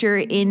character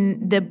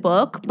in the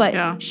book,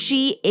 but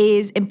she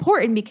is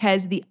important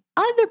because the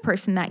other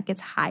person that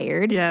gets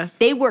hired,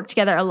 they work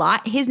together a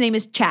lot. His name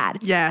is Chad.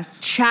 Yes.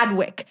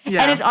 Chadwick.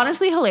 Yeah. And it's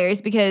honestly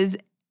hilarious because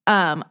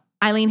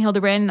Eileen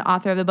Hildebrand,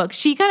 author of the book,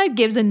 she kind of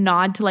gives a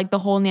nod to like the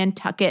whole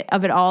Nantucket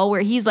of it all, where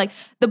he's like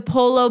the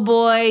polo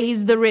boy,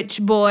 he's the rich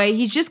boy.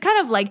 He's just kind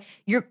of like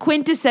your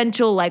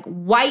quintessential like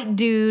white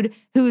dude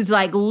who's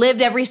like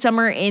lived every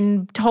summer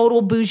in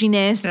total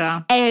bouginess.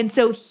 Yeah. And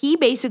so he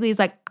basically is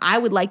like, I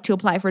would like to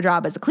apply for a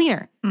job as a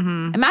cleaner.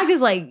 And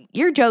Magda's like,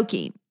 you're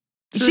joking.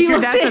 Your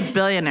dad's a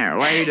billionaire.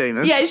 Why are you doing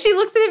this? Yeah, she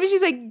looks at him and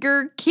she's like,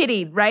 you're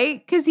kidding,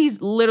 right? Because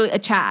he's literally a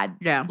Chad.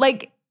 Yeah.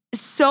 Like,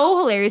 so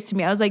hilarious to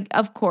me. I was like,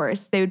 of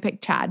course they would pick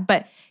Chad,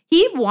 but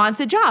he wants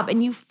a job,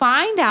 and you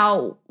find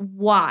out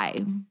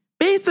why.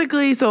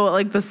 Basically, so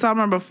like the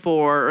summer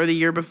before or the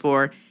year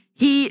before,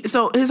 his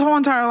whole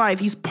entire life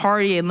he's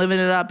partying, living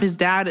it up. His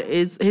dad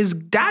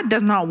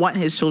does not want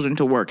his children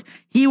to work.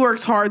 He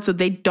works hard so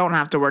they don't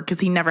have to work because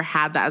he never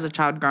had that as a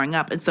child growing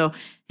up. And so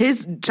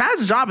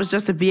Chad's job is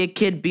just to be a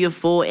kid, be a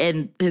fool,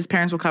 and his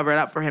parents will cover it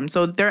up for him.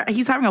 So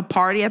he's having a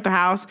party at their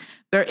house.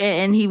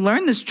 And he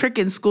learned this trick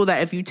in school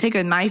that if you take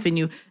a knife and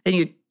you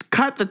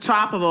cut the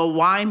top of a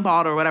wine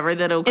bottle or whatever,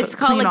 that it's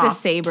called like the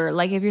saber.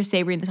 Like if you're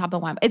sabering the top of a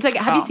wine, it's like,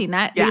 have you seen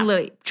that? Yeah. They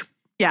literally,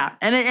 yeah,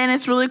 and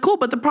it's really cool.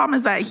 But the problem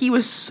is that he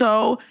was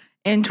so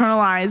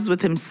internalized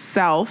with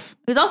himself.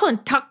 He was also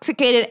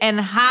intoxicated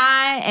and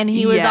high, and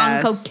he was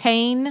on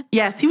cocaine.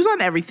 Yes, he was on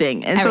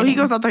everything. And so he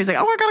goes out there, he's like,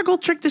 oh, I gotta go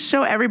trick this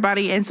show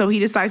everybody. And so he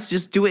decides to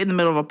just do it in the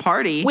middle of a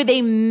party. With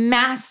a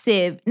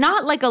massive,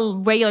 not like a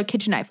regular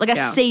kitchen knife, like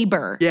a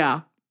saber.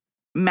 Yeah.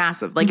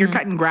 Massive. Like you're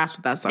cutting grass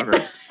with that sucker.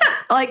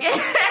 Like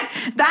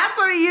that's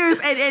what he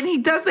used. And he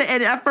does it.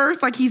 And at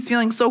first, like he's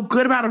feeling so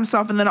good about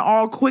himself. And then it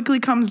all quickly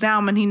comes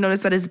down when he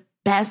noticed that his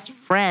best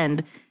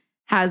friend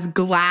has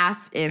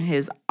glass in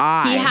his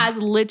eye. He has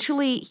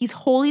he's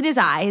holding his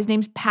eye. His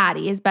name's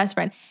Patty, his best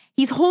friend.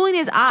 He's holding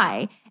his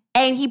eye,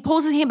 and he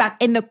pulls his hand back,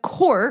 and the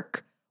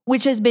cork,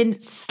 which has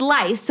been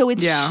sliced, so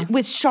it's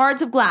with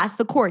shards of glass,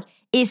 the cork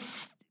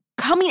is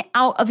coming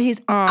out of his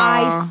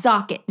eye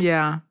socket.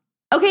 Yeah.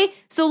 Okay,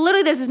 so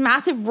literally there's this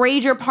massive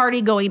rager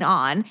party going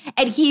on,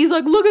 and he's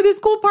like, look at this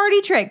cool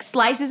party trick,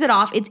 slices it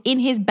off. It's in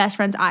his best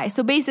friend's eye.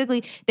 So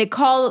basically they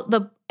call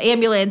the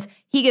ambulance.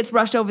 He gets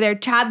rushed over there.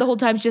 Chad the whole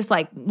time's just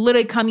like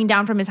literally coming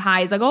down from his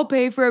high. He's like, I'll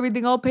pay for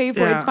everything. I'll pay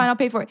for it. It's fine. I'll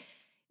pay for it.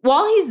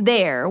 While he's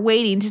there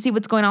waiting to see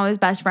what's going on with his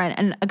best friend,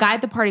 and a guy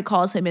at the party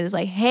calls him and is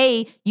like,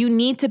 hey, you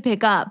need to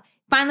pick up.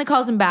 Finally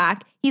calls him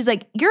back. He's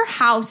like, your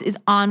house is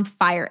on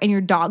fire and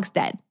your dog's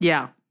dead.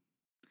 Yeah.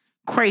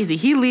 Crazy.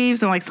 He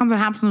leaves and like something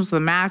happens with the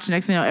match.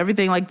 Next thing you know,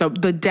 everything like the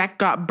deck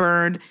got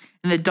burned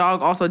and the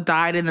dog also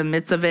died in the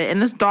midst of it.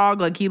 And this dog,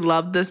 like he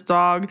loved this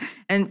dog,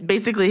 and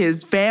basically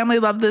his family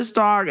loved this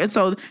dog. And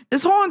so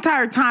this whole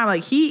entire time,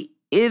 like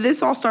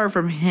this all started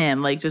from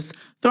him, like just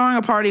throwing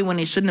a party when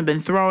he shouldn't have been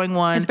throwing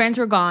one. His parents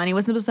were gone. He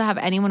wasn't supposed to have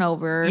anyone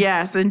over.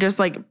 Yes. And just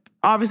like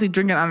obviously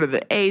drinking under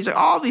the age, like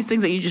all these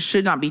things that you just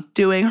should not be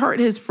doing, hurt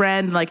his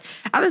friend. Like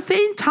at the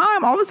same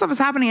time, all this stuff is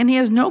happening and he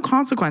has no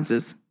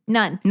consequences.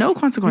 None. No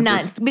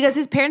consequences. None. Because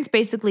his parents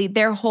basically,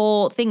 their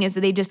whole thing is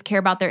that they just care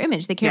about their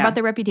image. They care about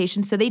their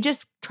reputation. So they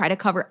just try to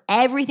cover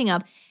everything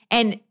up.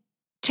 And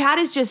Chad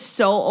is just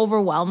so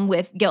overwhelmed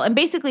with guilt. And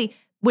basically,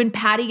 when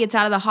Patty gets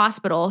out of the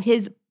hospital,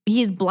 he's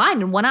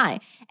blind in one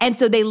eye. And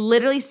so they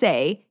literally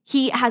say,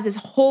 he has this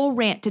whole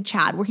rant to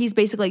Chad where he's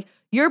basically like,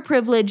 you're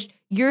privileged,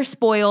 you're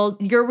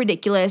spoiled, you're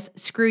ridiculous,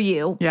 screw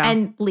you,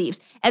 and leaves.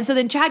 And so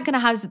then Chad kind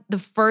of has the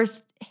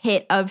first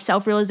hit of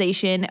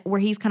self-realization where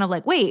he's kind of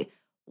like, wait,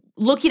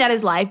 looking at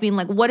his life, being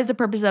like, what is the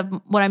purpose of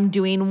what I'm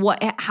doing?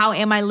 How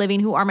am I living?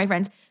 Who are my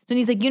friends? So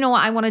he's like, you know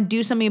what? I want to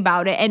do something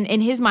about it. And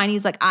in his mind,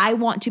 he's like, I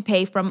want to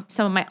pay from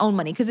some of my own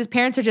money. Because his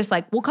parents are just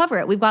like, we'll cover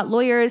it. We've got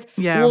lawyers.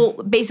 Yeah. We'll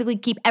basically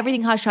keep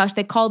everything hush-hush.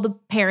 They call the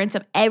parents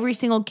of every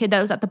single kid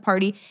that was at the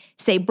party,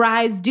 say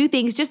bribes, do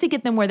things just to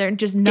get them where they're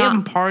just not.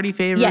 Give them party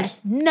favors.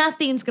 Yes,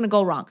 nothing's going to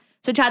go wrong.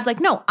 So Chad's like,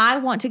 no, I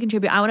want to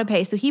contribute. I want to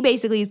pay. So he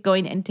basically is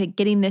going into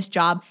getting this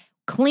job,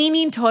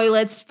 cleaning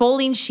toilets,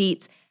 folding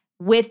sheets,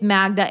 with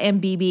Magda and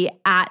Bibi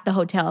at the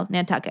Hotel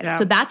Nantucket. Yeah.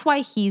 So that's why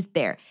he's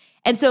there.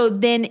 And so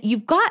then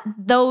you've got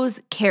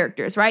those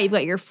characters, right? You've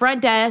got your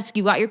front desk,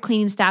 you've got your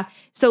cleaning staff.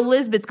 So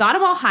Lisbeth's got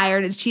them all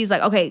hired, and she's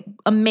like, okay,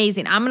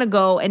 amazing. I'm going to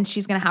go, and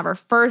she's going to have her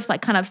first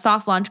like kind of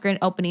soft launch grand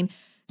opening.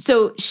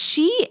 So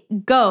she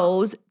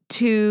goes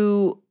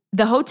to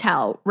the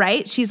hotel,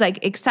 right? She's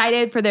like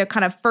excited for their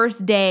kind of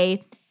first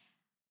day.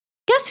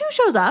 Guess who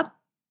shows up?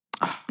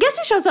 Guess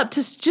who shows up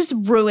to just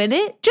ruin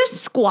it? Just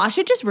squash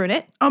it, just ruin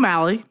it.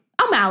 O'Malley.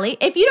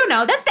 If you don't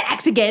know, that's the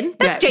ex again.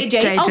 That's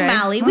JJ.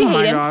 O'Malley. We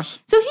hate him. Gosh.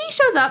 So he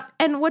shows up,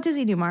 and what does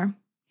he do, Mar?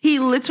 He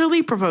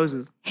literally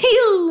proposes. He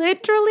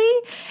literally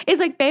is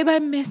like, babe, I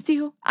missed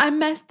you. I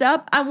messed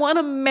up. I want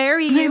to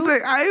marry you. He's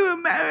like, I will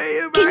marry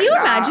you. Can you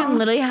imagine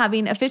literally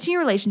having a 15-year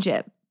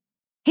relationship?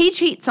 He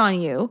cheats on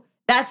you.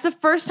 That's the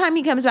first time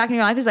he comes back in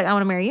your life. He's like, I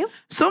want to marry you.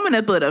 So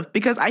manipulative,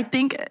 because I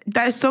think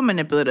that is so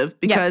manipulative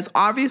because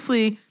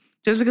obviously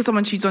just because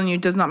someone cheats on you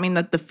does not mean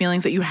that the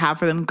feelings that you have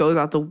for them goes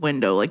out the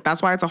window. Like,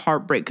 that's why it's a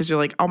heartbreak, because you're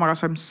like, oh my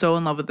gosh, I'm so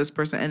in love with this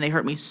person and they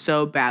hurt me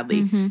so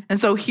badly. And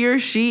so here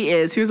she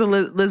is. Here's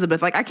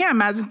Elizabeth. Like, I can't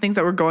imagine things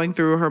that were going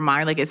through her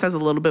mind. Like, it says a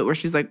little bit where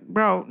she's like,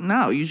 bro,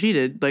 no, you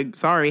cheated. Like,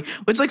 sorry.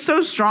 Which, like,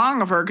 so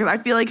strong of her, because I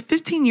feel like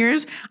 15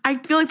 years, I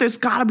feel like there's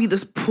got to be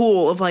this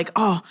pool of like,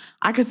 oh,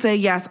 I could say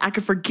yes, I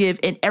could forgive,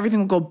 and everything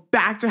will go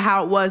back to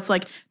how it was.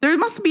 Like, there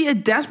must be a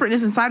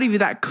desperateness inside of you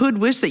that could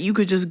wish that you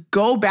could just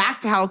go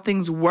back to how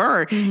things were.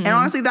 And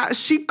honestly, that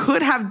she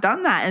could have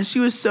done that, and she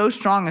was so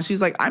strong, and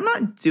she's like, I'm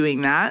not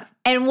doing that.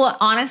 And what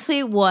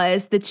honestly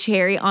was the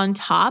cherry on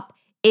top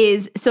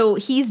is, so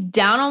he's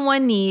down on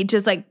one knee,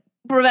 just like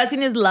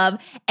professing his love,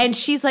 and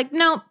she's like,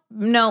 no,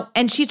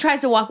 and she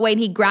tries to walk away,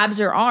 and he grabs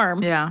her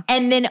arm. Yeah.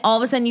 And then all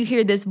of a sudden you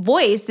hear this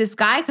voice, this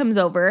guy comes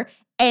over,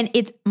 and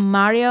it's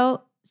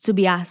Mario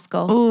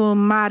Subiasco. Oh,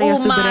 Mario.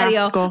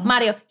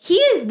 He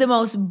is the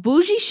most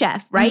bougie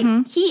chef, right?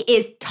 He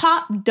is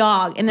top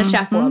dog in the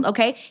chef world,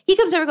 okay? He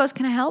comes over and goes,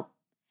 can I help?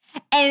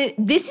 And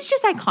this is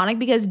just iconic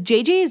because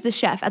JJ is the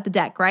chef at the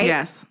deck, right?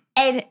 Yes.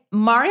 And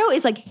Mario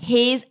is like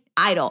his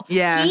idol.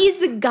 Yes.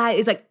 He's the guy,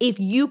 is like, if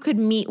you could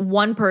meet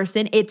one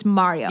person, it's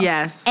Mario.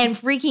 Yes. And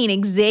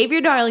freaking Xavier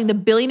Darling, the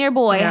billionaire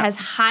boy, has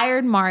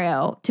hired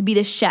Mario to be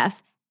the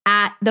chef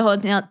at the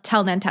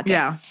Hotel Nantucket.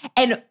 Yeah.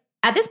 And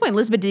at this point,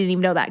 Elizabeth didn't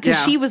even know that, because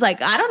she was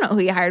like, I don't know who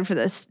you hired for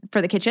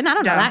the kitchen. I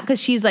don't know that, because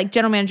she's like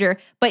general manager.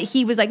 But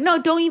he was like,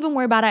 no, don't even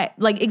worry about it.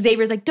 Like,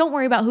 Xavier's like, don't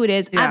worry about who it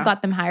is. I've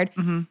got them hired.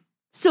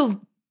 So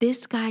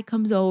this guy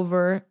comes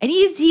over, and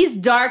he's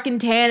dark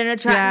and tan and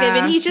attractive.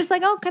 And he's just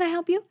like, oh, can I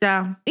help you?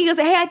 Yeah. He goes,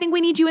 hey, I think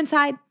we need you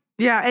inside.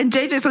 Yeah, and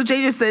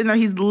JJ's sitting there,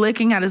 he's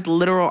licking at his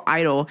literal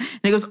idol. And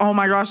he goes, oh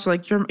my gosh,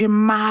 like, you're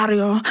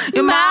Mario.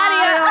 You're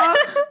Mario.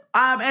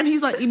 And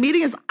he's like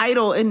meeting his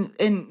idol,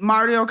 and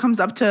Mario comes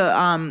up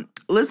to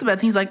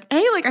Elizabeth. He's like,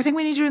 hey, like, I think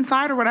we need you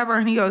inside or whatever.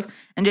 And he goes,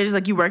 and JJ's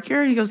like, you work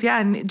here? And he goes, yeah.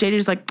 And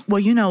JJ's like, well,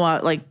 you know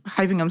what? Like,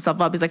 hyping himself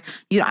up. He's like,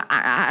 yeah,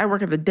 I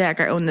work at the deck.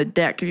 I own the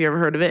deck. Have you ever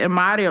heard of it? And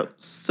Mario,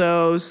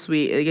 so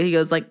sweet. He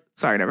goes like,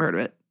 sorry, never heard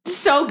of it.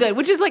 So good,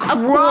 which is like, of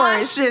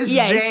course, course.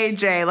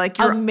 JJ. Like,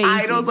 your amazing.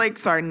 idol's like,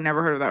 sorry,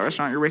 never heard of that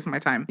restaurant. You're wasting my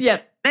time.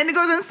 Yep. Then he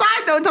goes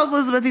inside, though, and tells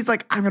Elizabeth, he's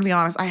like, I'm going to be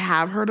honest, I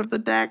have heard of the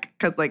deck,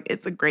 because, like,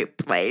 it's a great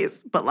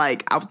place, but,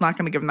 like, I was not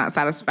going to give him that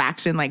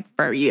satisfaction, like,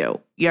 for you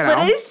know?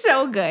 But it's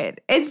so good.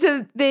 And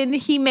so then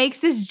he makes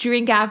this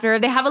drink after.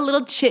 They have a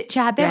little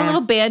chit-chat. They have a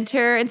little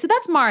banter. And so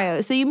that's Mario.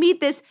 So you meet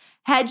this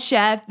head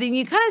chef. Then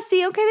you kind of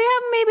see, okay, they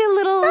have maybe a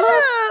little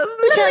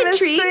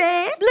intrigue,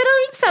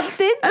 little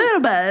something. A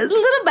little buzz, a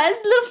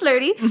little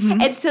flirty.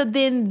 And so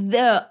then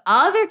the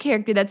other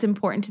character that's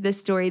important to this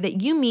story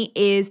that you meet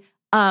is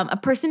a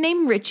person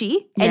named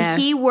Richie,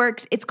 and he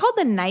works, it's called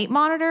the night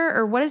monitor,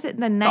 or what is it?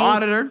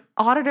 The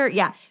auditor.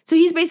 Yeah. So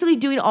he's basically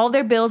doing all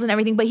their bills and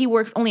everything, but he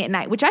works only at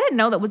night, which I didn't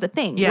know that was a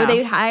thing, where they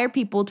would hire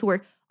people to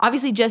work,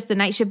 obviously just the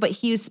night shift, but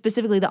he was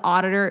specifically the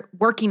auditor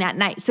working at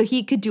night. So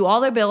he could do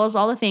all their bills,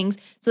 all the things,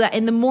 so that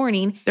in the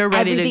morning,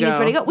 everything is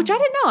ready to go, which I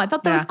didn't know. I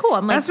thought that was cool.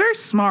 I'm like, that's very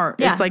smart.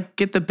 Yeah. It's like,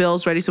 get the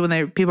bills ready so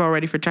when people are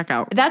ready for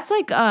checkout. That's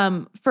like,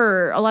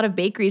 for a lot of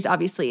bakeries,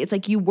 obviously, it's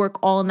like you work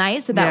all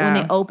night so that when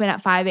they open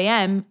at 5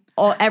 a.m.,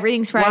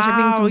 everything's fresh,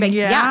 everything's from baking.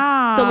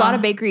 Yeah. So a lot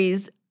of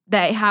bakeries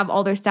that have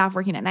all their staff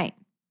working at night.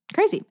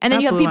 Crazy. And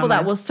then you have people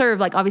that will serve,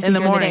 like, obviously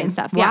during the day and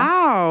stuff.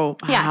 Wow.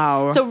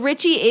 Yeah. So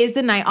Richie is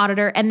the night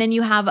auditor. And then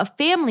you have a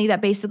family that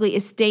basically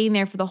is staying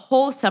there for the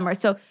whole summer.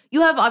 So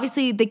you have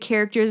obviously the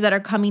characters that are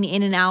coming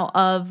in and out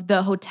of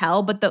the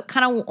hotel, but the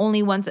kind of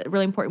only ones that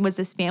really important was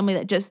this family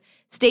that just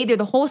stayed there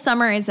the whole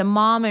summer. It's a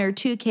mom and her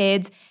 2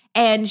 kids.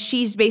 And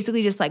she's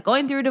basically just like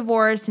going through a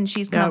divorce, and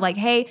she's kind of like,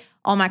 hey,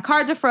 all my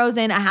cards are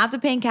frozen. I have to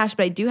pay in cash,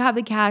 but I do have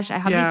the cash. I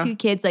have these 2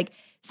 kids. Like,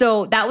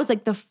 so that was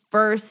like the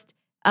first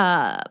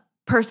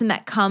person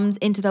that comes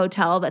into the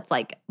hotel that's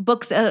like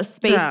books a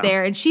space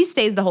there, and she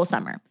stays the whole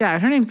summer. Yeah,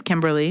 her name's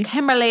Kimberly.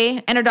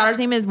 And her daughter's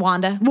name is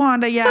Wanda.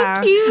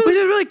 Yeah. So cute. Which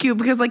is really cute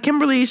because, like,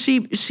 Kimberly,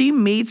 she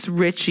meets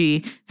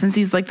Richie, since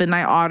he's like the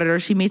night auditor.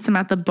 She meets him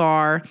at the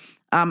bar.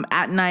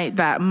 At night,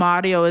 that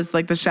Mario is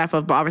like the chef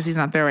of, but obviously he's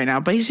not there right now,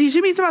 but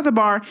she meets him at the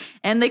bar,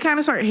 and they kind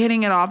of start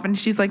hitting it off, and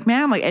she's like,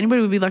 man, like, anybody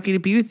would be lucky to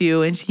be with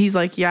you. And he's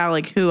like, yeah,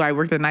 like, who? I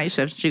work the night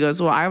shift. She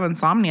goes, well, I have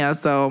insomnia,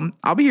 so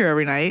I'll be here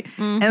every night.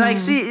 And like,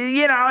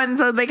 she, and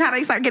so they kind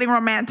of start getting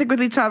romantic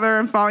with each other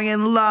and falling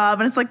in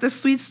love, and it's like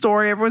this sweet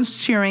story. Everyone's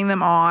cheering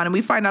them on, and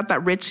we find out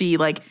that Richie,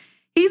 like,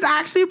 he's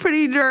actually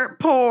pretty dirt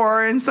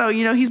poor. And so,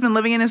 he's been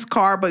living in his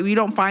car, but we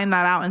don't find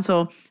that out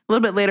until a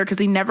little bit later, because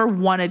he never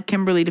wanted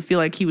Kimberly to feel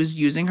like he was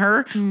using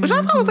her, which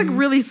I thought was like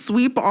really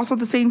sweet, but also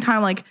at the same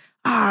time, like,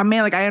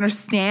 man, like, I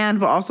understand,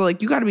 but also,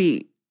 like, you got to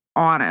be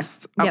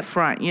honest up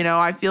front.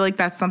 I feel like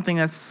that's something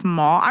that's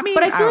small. I mean,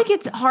 but I feel like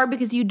it's hard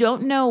because you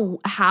don't know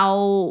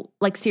how,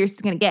 like, serious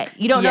it's going to get.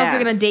 You don't know if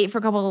you're going to date for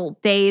a couple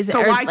days.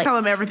 So why tell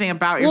them everything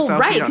about yourself? Well,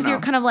 right, because you're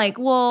kind of like,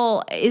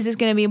 well, is this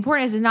going to be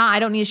important? Is this not? I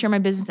don't need to share my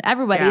business to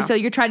everybody. So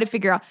you're trying to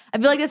figure out. I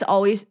feel like that's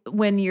always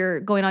when you're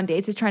going on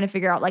dates, is trying to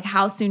figure out, like,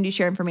 how soon do you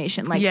share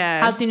information? Like,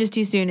 how soon is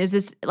too soon? Is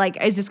this going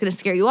to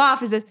scare you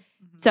off? Is this...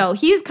 So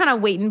he was kind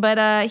of waiting, but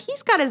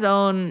he's got his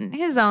own,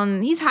 he's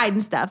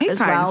hiding stuff as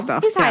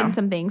well. He's hiding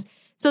some things.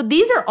 So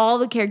these are all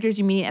the characters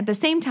you meet. At the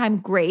same time,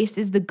 Grace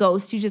is the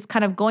ghost who's just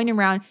kind of going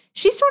around.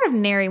 She's sort of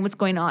narrating what's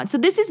going on. So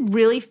this is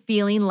really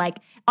feeling like,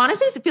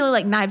 honestly, it's feeling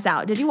like Knives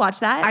Out. Did you watch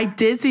that? I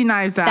did see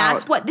Knives Out.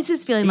 That's what this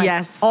is feeling like.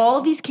 Yes. All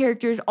of these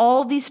characters,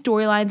 all of these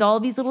storylines, all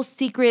of these little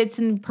secrets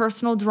and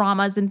personal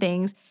dramas and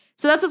things.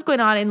 So that's what's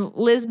going on. And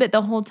Lisbeth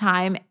the whole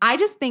time, I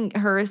just think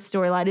her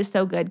storyline is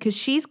so good because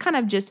she's kind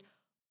of just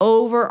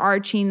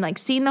overarching, like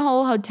seeing the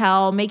whole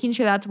hotel, making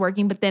sure that's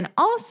working. But then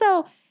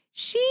also,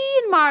 she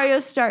and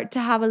Mario start to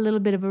have a little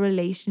bit of a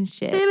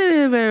relationship.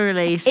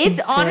 It's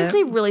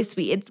honestly really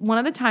sweet. It's one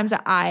of the times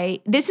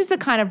that this is the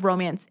kind of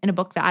romance in a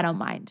book that I don't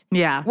mind.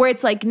 Yeah. Where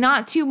it's like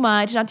not too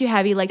much, not too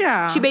heavy. Like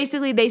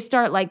they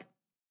start like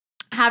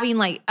having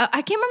like,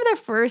 I can't remember their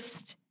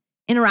first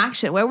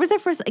interaction. Where was their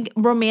first like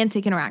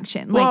romantic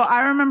interaction? Well,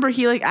 I remember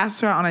he like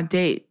asked her out on a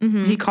date.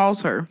 Mm-hmm. He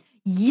calls her.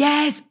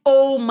 Yes.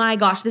 Oh my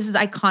gosh. This is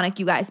iconic,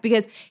 you guys,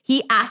 because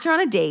he asked her on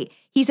a date.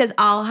 He says,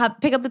 I'll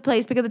pick up the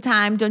place, pick up the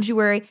time. Don't you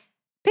worry.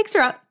 Picks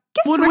her up.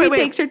 Guess where he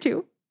takes her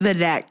to? The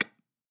deck.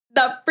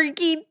 The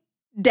freaking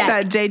deck.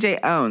 That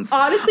JJ owns.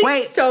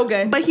 Honestly, so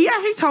good. But he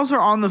actually tells her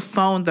on the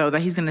phone, though,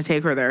 that he's going to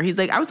take her there. He's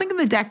like, I was thinking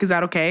the deck. Is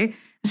that okay? And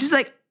she's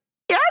like,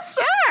 yes,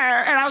 sir.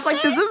 And I was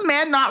like, does this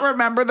man not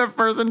remember the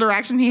first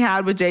interaction he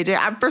had with JJ?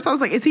 At first, I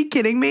was like, is he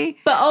kidding me?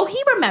 But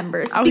he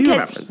remembers.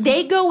 Because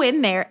they go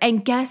in there,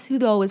 and guess who,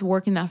 though, is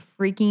working the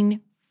freaking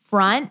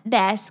front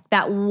desk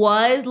that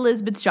was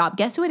Lisbeth's job.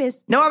 Guess who it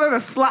is? No other than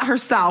Slut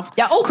herself.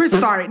 Yeah. Oh, Chris.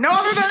 Sorry. No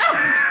other than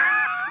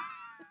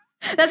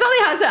That's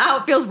only how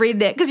it feels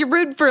reading it because you're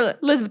rooting for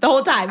Lisbeth the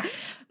whole time.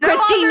 No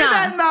Christina.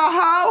 Other than the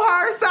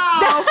hoe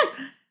herself.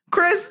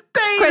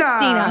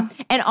 Christina.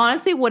 And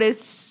honestly, what is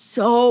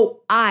so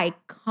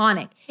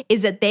iconic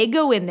is that they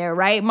go in there,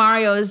 right?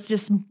 Mario is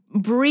just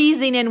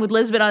breezing in with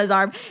Lisbeth on his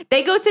arm.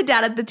 They go sit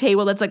down at the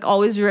table that's like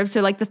always reserved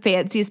to like the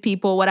fanciest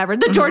people, whatever,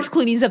 the George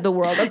Clooney's of the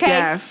world, okay?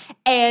 Yes.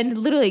 And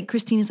literally,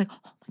 Christina's like, oh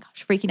my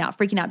gosh,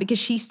 freaking out because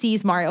she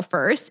sees Mario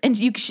first.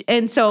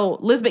 And so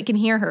Lisbeth can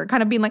hear her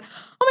kind of being like,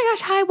 oh my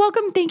gosh, hi,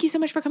 welcome. Thank you so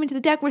much for coming to the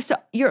deck.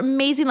 You're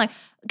amazing. Like,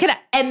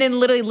 and then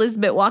literally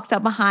Lisbeth walks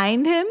up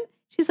behind him.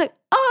 She's like,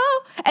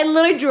 oh, and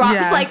literally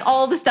drops like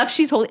all the stuff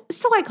she's holding.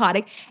 So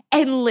iconic.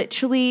 And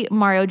literally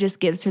Mario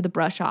just gives her the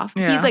brush off.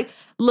 Yeah. He's like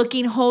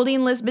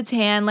holding Lisbeth's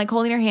hand, like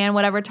holding her hand,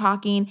 whatever,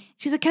 talking.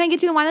 She's like, can I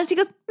get you the wine list? He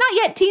goes, not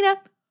yet, Tina.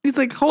 He's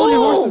like, hold your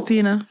horses,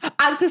 Tina.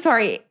 I'm so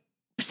sorry.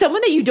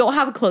 Someone that you don't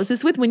have a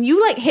closest with, when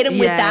you like hit him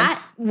with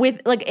that, with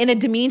like in a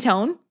demeaning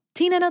tone,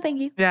 Tina, no thank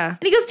you. Yeah.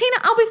 And he goes, Tina,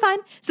 I'll be fine.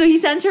 So he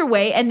sends her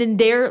away. And then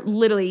there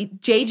literally,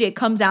 JJ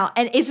comes out.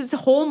 And it's this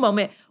whole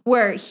moment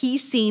where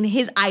he's seen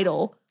his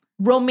idol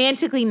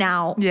romantically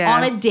now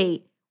on a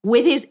date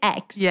with his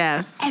ex.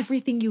 Yes.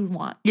 Everything you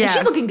want. Yes. And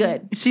she's looking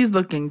good. She's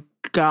looking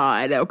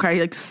good.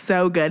 Okay. Like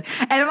so good.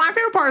 And my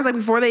favorite part is like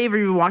before they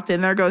even walked in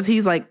there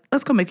he's like,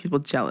 let's go make people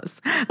jealous.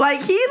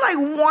 Like he like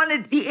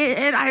wanted,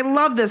 and I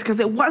love this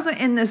because it wasn't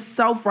in this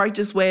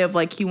self-righteous way of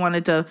like he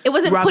wanted to. It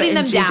wasn't putting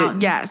them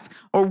down. Yes.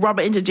 Or rub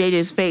it into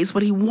JJ's face.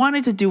 What he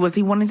wanted to do was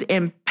he wanted to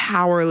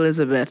empower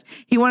Elizabeth.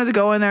 He wanted to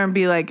go in there and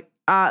be like,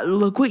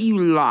 look what you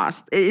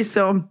lost. It is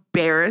so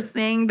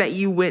embarrassing that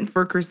you went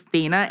for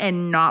Christina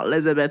and not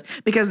Elizabeth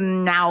because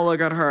now look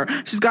at her.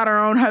 She's got her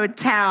own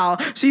hotel.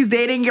 She's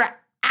dating your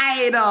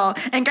idol.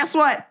 And guess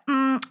what?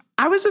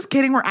 I was just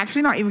kidding. We're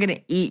actually not even going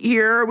to eat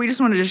here. We just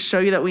wanted to show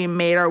you that we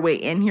made our way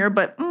in here.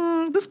 But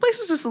this place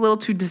is just a little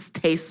too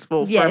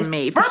distasteful for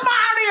me. For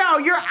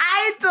Mario, your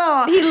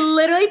idol. He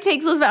literally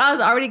takes Elizabeth out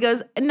and already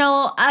goes,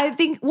 no, I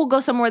think we'll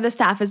go somewhere the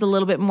staff is a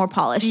little bit more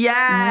polished.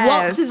 Yes.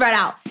 Waltz is right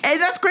out. And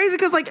that's crazy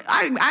because like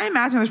I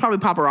imagine there's probably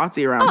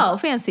paparazzi around. Oh,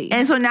 fancy.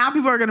 And so now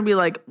people are going to be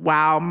like,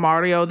 wow,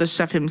 Mario, the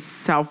chef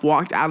himself,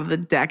 walked out of the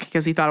deck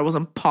because he thought it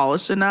wasn't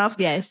polished enough.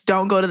 Yes.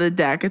 Don't go to the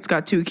deck. It's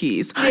got 2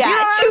 keys. Yeah, you know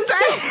what 2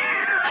 I'm saying?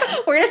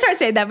 We're going to start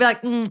saying that. Be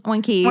like,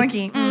 1 key. 1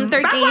 key. 3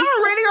 That's keys. why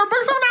we're rating our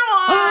books from now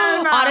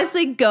on.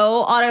 Honestly,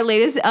 go on our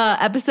latest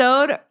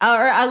episode or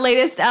our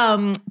latest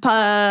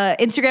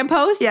Instagram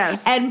post.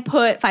 Yes. And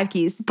put 5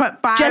 keys.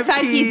 Put 5 Just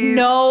 5 keys.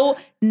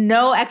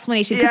 No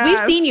explanation. Because we've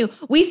seen you.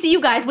 We see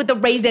you guys with the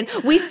raisin.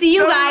 We see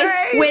you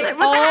guys with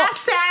all. The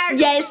hashtag.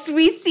 Yes,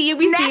 we see you.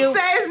 We see you.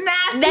 Nesta is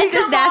nasty. Nesta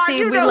is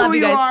nasty. We love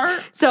you guys.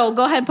 Are. So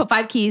go ahead and put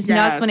 5 keys.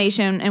 No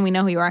explanation. And we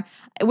know who you are.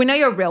 We know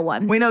you're a real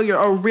one. We know you're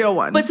a real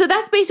one. But so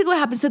that's basically what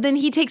happens. So then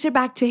he takes her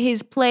back to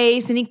his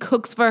place and he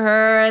cooks for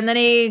her. And then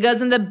he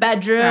goes in the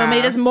bedroom and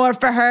he does more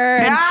for her.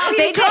 Yeah,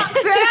 he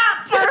cooks it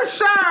up for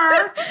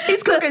sure.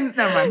 He's cooking.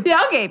 Never mind.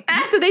 Yeah, okay.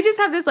 So they just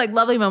have this like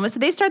lovely moment. So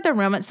they start their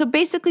romance. So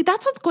basically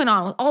that's what's going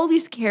on with all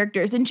these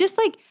characters. And just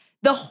like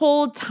the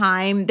whole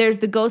time there's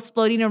the ghost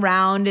floating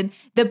around and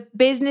the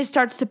business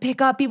starts to pick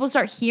up. People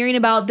start hearing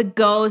about the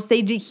ghost.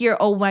 They hear,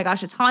 oh my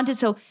gosh, it's haunted.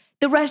 So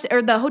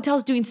the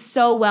hotel's doing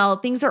so well.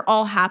 Things are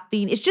all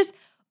happening. It's just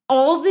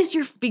all this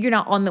you're figuring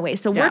out on the way.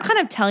 So we're kind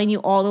of telling you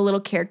all the little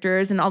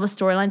characters and all the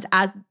storylines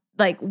as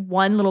like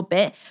one little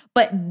bit,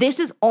 but this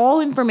is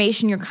all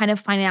information you're kind of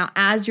finding out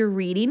as you're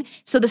reading.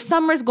 So the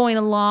summer's going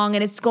along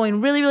and it's going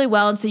really, really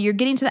well. And so you're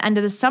getting to the end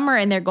of the summer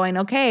and they're going,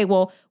 okay,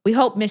 well, we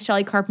hope Miss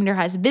Shelley Carpenter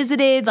has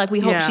visited. Like, we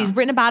hope she's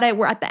written about it.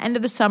 We're at the end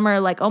of the summer.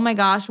 Like, oh my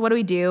gosh, what do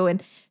we do?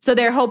 And so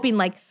they're hoping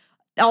like,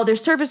 oh, their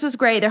service was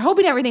great. They're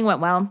hoping everything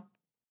went well.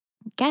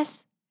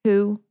 Guess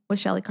who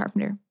was Shelley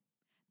Carpenter?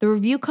 The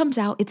review comes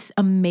out. It's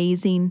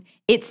amazing.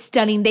 It's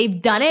stunning.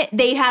 They've done it.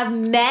 They have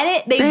met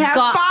it. They've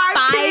got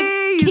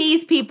five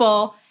keys,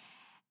 people.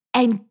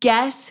 And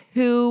guess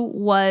who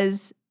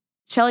was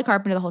Shelley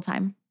Carpenter the whole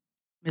time?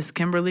 Miss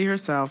Kimberly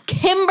herself.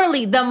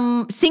 Kimberly,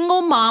 the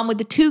single mom with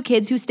the 2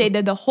 kids who stayed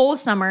there the whole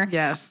summer.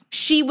 Yes.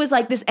 She was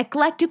like this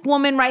eclectic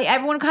woman, right?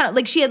 Everyone kind of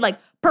like, she had like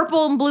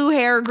purple and blue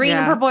hair, green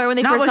and purple hair when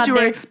they first got there. Not what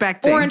you were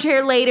expecting. Orange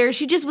hair later.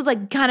 She just was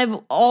like kind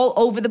of all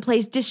over the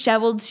place,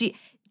 disheveled. She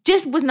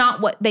just was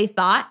not what they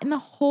thought. And the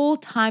whole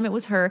time it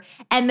was her.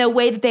 And the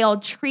way that they all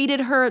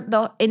treated her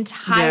the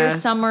entire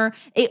summer,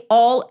 it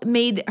all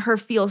made her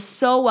feel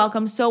so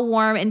welcome, so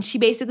warm. And she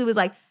basically was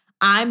like,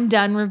 I'm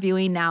done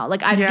reviewing now.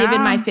 Like, I've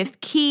given my 5th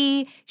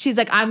key. She's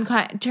like, I'm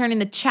turning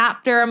the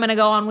chapter. I'm going to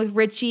go on with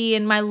Richie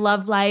and my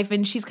love life.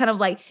 And she's kind of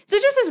like, so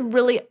it's just this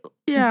really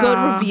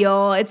good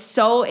reveal. It's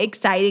so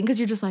exciting because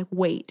you're just like,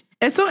 wait.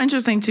 It's so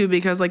interesting too,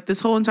 because like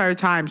this whole entire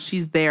time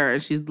she's there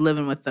and she's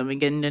living with them and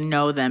getting to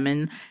know them,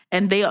 and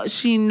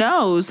she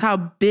knows how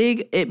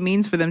big it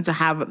means for them to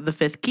have the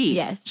 5th key.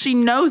 Yes. She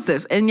knows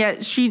this, and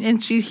yet she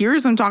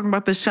hears them talking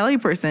about the Shelley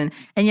person,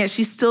 and yet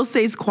she still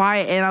stays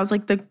quiet. And I was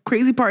like, the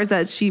crazy part is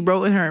that she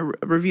wrote in her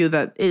review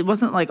that it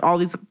wasn't like all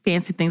these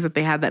fancy things that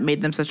they had that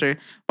made them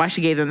why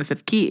she gave them the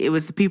 5th key. It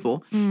was the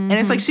people. Mm-hmm. And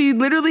it's like she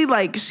literally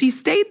like she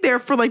stayed there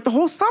for like the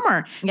whole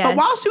summer. Yes. But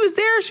while she was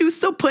there, she was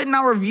still putting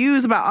out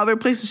reviews about other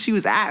places she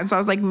was at. And so I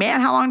was like,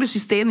 man, how long does she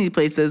stay in these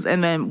places?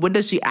 And then when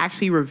does she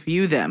actually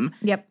review them?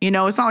 Yep. You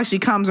know, it's not like she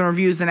comes and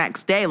reviews the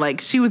next day.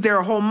 Like, she was there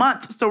a whole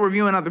month still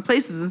reviewing other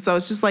places. And so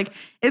it's just like,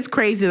 it's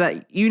crazy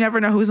that you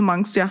never know who's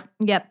amongst you.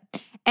 Yep.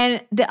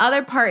 And the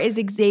other part is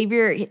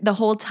Xavier the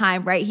whole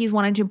time, right? He's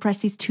wanting to impress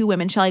these 2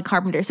 women, Shelley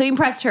Carpenter. So he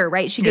impressed her,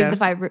 right? She gave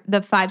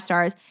the 5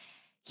 stars.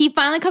 He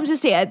finally comes to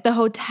stay at the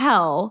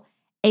hotel,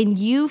 and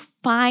you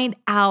find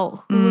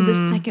out who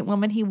the second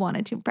woman he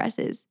wanted to impress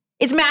is.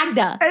 It's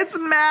Magda. It's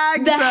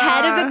Magda. The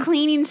head of the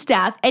cleaning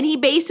staff. And he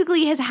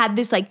basically has had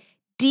this like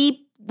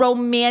deep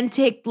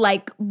romantic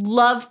like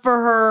love for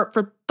her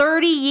for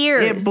 30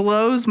 years. It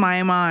blows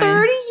my mind.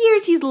 30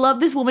 years he's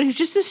loved this woman who's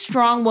just a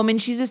strong woman.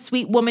 She's a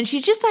sweet woman.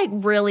 She's just like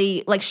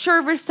really like sure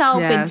of herself.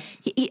 Yes.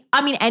 And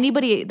I mean,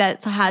 anybody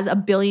that has a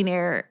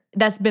billionaire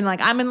that's been like,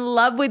 I'm in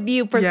love with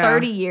you for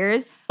 30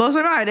 years. Blows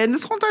my mind. And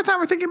this whole entire time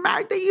we're thinking,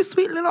 Magda, you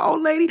sweet little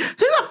old lady.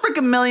 She's a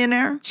freaking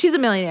millionaire. She's a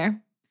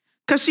millionaire.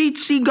 Because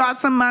she got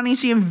some money,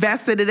 she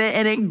invested in it,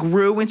 and it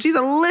grew, and she's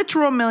a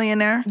literal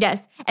millionaire.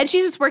 Yes. And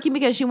she's just working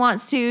because she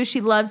wants to. She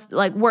loves,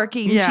 like,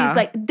 working. Yeah. She's,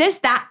 like,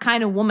 that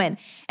kind of woman.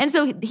 And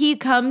so he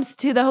comes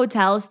to the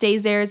hotel,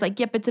 stays there, is like,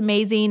 yep, it's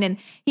amazing. And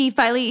he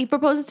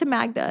proposes to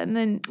Magda. And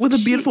then with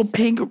a beautiful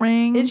pink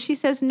ring. And she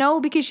says no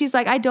because she's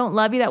like, I don't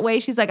love you that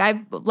way. She's like,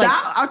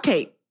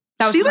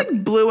 She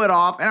like blew it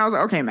off, and I was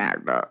like, okay,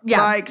 Magda.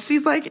 Yeah. Like,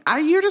 she's like,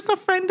 you're just a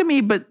friend to me,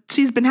 but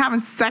she's been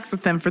having sex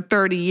with him for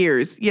 30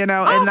 years, you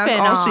know? And that's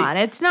all she...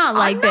 It's not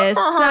like this.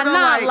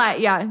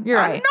 You're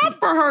right. Enough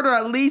for her to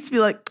at least be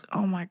like,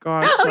 oh my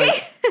gosh. Okay.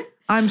 Like,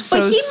 I'm so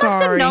sorry. But he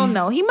must have known,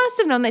 though. He must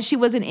have known that she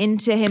wasn't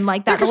into him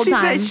like that whole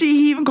time.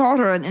 He even called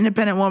her an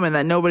independent woman,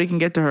 that nobody can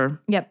get to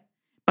her. Yep.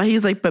 But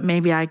he's like, but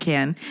maybe I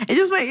can.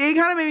 It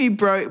kind of made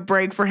me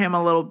break for him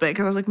a little bit,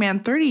 because I was like, man,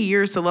 30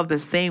 years to love the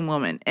same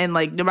woman. And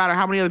like, no matter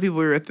how many other people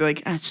we were with, they're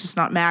like, it's just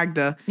not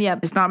Magda.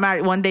 Yep. It's not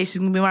Magda. One day she's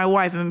going to be my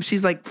wife. And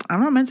she's like,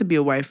 I'm not meant to be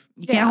a wife.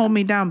 You can't hold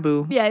me down,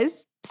 boo.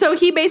 Yes. So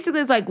he basically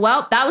is like,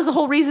 well, that was the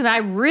whole reason I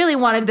really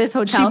wanted this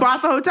hotel. She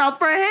bought the hotel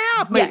for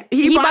him. Yeah,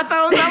 he bought the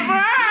hotel for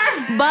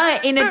her.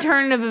 But in a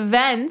turn of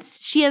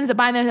events, she ends up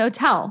buying the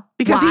hotel.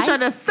 Because he tried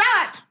to sell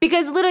it.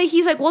 Because literally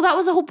he's like, well, that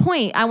was the whole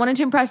point. I wanted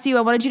to impress you.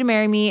 I wanted you to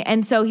marry me.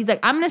 And so he's like,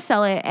 I'm going to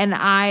sell it. And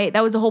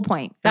that was the whole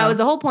point. That was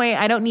the whole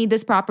point. I don't need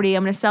this property.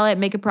 I'm going to sell it,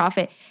 make a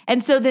profit.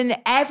 And so then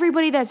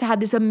everybody that's had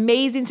this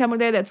amazing summer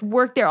there, that's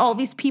worked there, all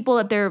these people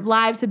that their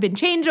lives have been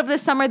changed over the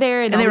summer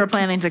there. And they were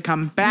planning to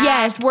come back.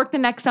 Yes, work the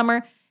next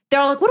summer. They're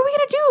all like, what are we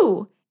going to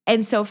do?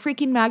 And so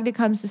freaking Magda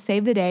comes to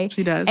save the day.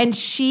 She does. And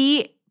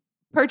she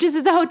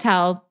purchases a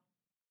hotel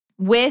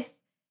with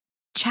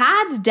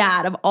Chad's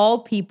dad of all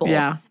people.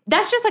 Yeah.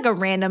 That's just like a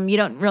random,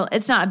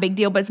 it's not a big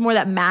deal, but it's more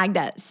that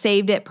Magda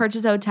saved it,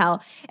 purchased a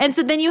hotel. And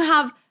so then you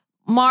have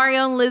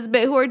Mario and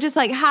Lisbeth, who are just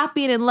like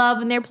happy and in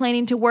love, and they're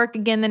planning to work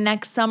again the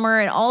next summer,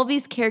 and all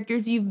these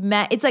characters you've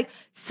met. It's like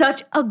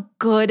such a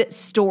good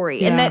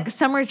story. Yeah. And that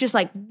summer is just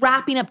like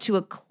wrapping up to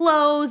a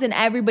close, and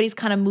everybody's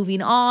kind of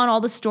moving on. All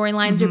the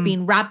storylines are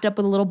being wrapped up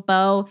with a little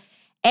bow.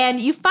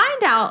 And you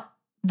find out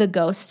the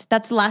ghost.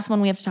 That's the last one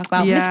we have to talk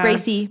about. Yes.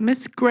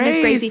 Miss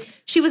Gracie.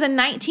 She was a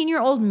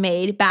 19-year-old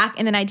maid back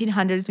in the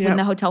 1900s when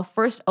the hotel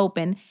first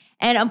opened.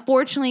 And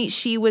unfortunately,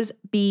 she was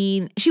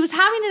having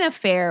an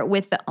affair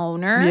with the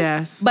owner.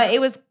 Yes. But it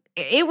was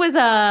it was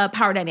a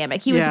power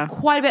dynamic. He was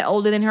quite a bit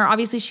older than her.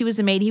 Obviously, she was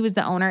the maid. He was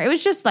the owner. It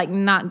was just like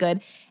not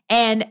good.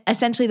 And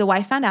essentially the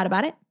wife found out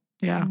about it.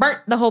 Yeah. Burnt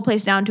the whole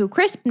place down to a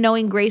crisp,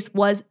 knowing Grace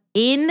was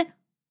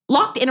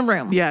locked in a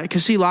room. Yeah,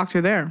 because she locked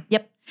her there.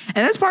 Yep.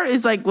 And this part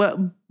is like what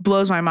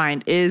blows my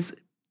mind is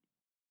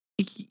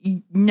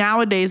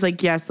nowadays,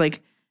 like, yes,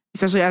 like,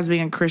 especially as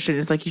being a Christian,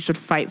 it's like you should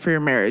fight for your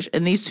marriage.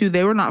 And these two,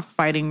 they were not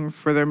fighting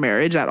for their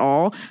marriage at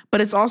all.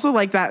 But it's also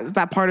like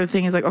that part of the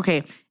thing is like,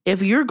 okay,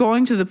 if you're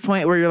going to the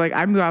point where you're like,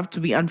 I'm going to have to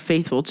be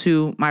unfaithful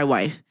to my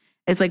wife,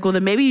 it's like, well,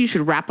 then maybe you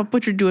should wrap up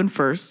what you're doing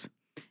first.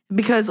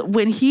 Because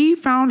when he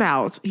found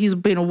out he's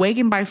been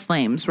awakened by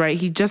flames, right?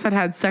 He just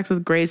had sex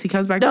with Grace. He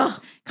comes back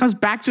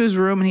to his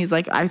room and he's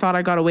like, I thought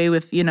I got away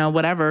with,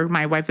 whatever.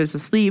 My wife is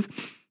asleep.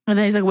 And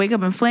then he's like, wake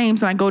up in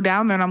flames. And I go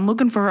down there and I'm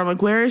looking for her. I'm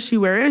like, where is she?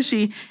 Where is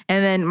she?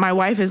 And then my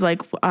wife is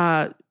like,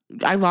 I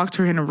locked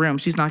her in a room.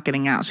 She's not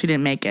getting out. She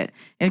didn't make it.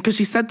 And because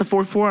she set the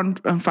fourth floor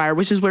on fire,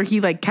 which is where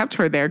he like kept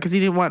her there because he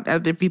didn't want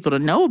other people to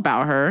know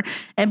about her.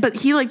 But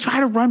he like tried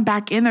to run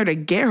back in there to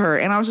get her.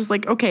 And I was just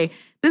like, okay,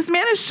 this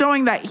man is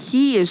showing that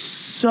he is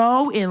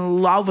so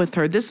in love with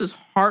her. This is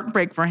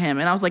heartbreak for him.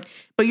 And I was like,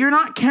 but you're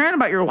not caring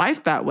about your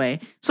wife that way.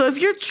 So if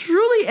you're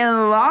truly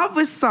in love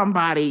with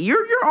somebody,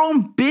 you're your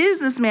own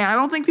business, man. I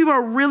don't think people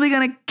are really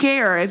going to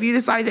care if you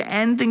decide to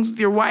end things with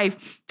your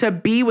wife to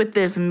be with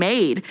this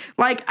maid.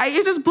 Like,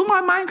 it just blew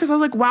my mind because I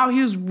was like, wow, he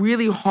was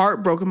really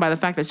heartbroken by the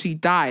fact that she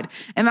died.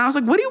 And I was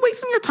like, what are you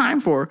wasting your time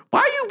for?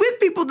 Why are you with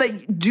people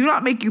that do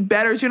not make you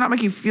better, do not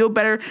make you feel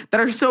better, that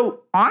are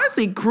so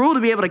honestly cruel to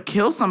be able to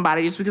kill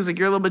somebody just because like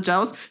you're a little bit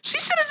jealous? She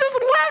should have just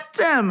left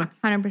him.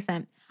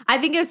 100%. I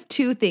think it was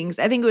two things.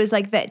 I think it was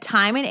like that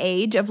time and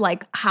age of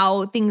like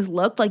how things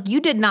looked. Like you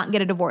did not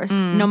get a divorce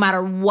no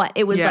matter what.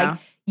 It was like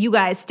you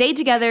guys stayed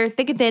together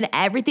thick and thin.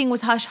 Everything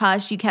was hush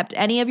hush. You kept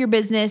any of your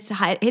business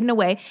hidden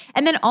away.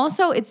 And then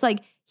also it's like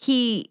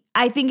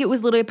I think it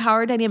was literally a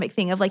power dynamic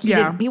thing of like he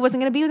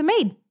wasn't going to be with a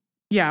maid.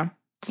 Yeah.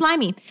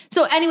 Slimy.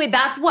 So anyway,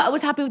 that's what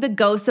was happening with the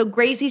ghost. So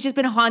Gracie's just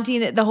been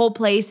haunting the whole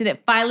place and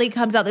it finally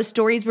comes out. The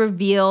story's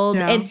revealed.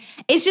 Yeah. And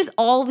it's just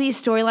all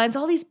these storylines,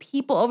 all these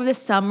people over the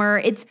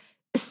summer. It's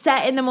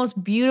set in the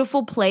most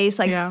beautiful place.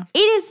 Like it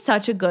is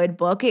such a good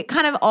book. It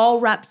kind of all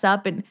wraps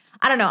up and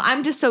I don't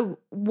know.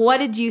 What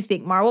did you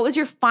think, Mar? What was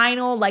your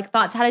final like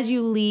thoughts? How did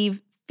you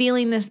leave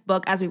feeling this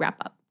book as we wrap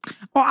up?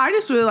 Well, I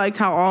just really liked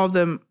how all of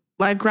them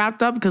like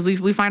wrapped up because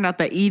we find out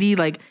that Edie,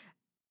 like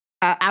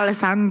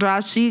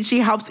Alessandra, she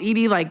helps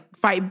Edie like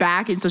fight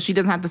back. And so she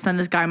doesn't have to send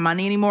this guy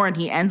money anymore. And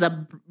he ends up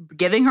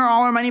giving her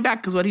all her money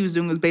back because what he was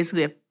doing was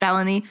basically a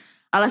felony.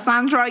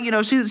 Alessandra,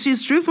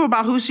 she's truthful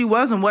about who she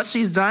was and what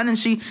she's done. And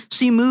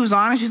she moves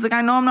on and she's like,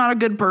 I know I'm not a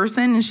good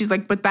person. And she's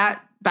like, but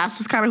that's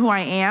just kind of who I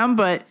am.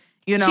 But,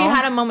 She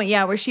had a moment,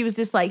 where she was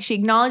just like, she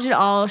acknowledged it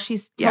all.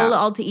 She's told it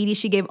all to Edie.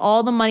 She gave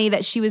all the money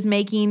that she was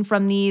making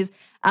from these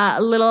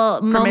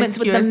little moments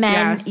with the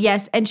men.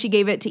 Yes. And she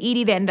gave it to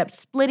Edie. They ended up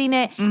splitting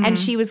it. Mm-hmm. And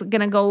she was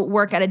going to go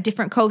work at a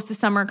different coast this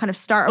summer, kind of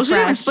start afresh.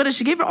 She didn't split it.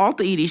 She gave it all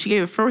to Edie. She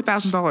gave it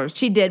 $4,000.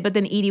 She did. But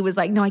then Edie was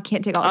like, no, I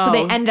can't take all. So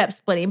they ended up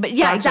splitting. But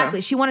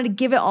exactly. She wanted to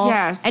give it all.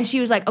 Yes. And she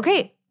was like,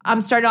 okay,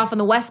 I'm starting off on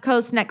the West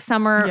Coast next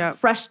summer.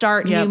 Fresh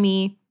start, new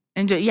me.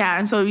 And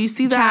so you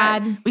see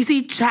that we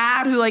see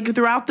Chad, who like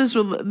throughout this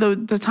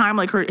the time,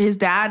 like his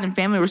dad and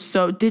family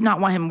did not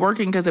want him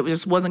working because it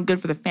just wasn't good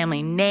for the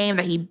family name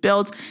that he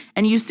built.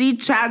 And you see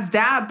Chad's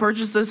dad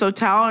purchase this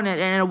hotel and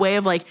in a way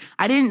of like,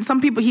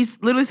 he's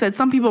literally said,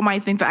 some people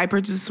might think that I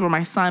purchased this for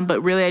my son,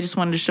 but really I just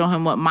wanted to show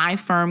him what my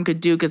firm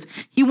could do because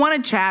he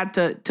wanted Chad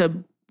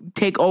to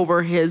take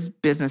over his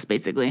business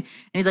basically. And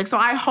he's like, so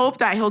I hope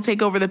that he'll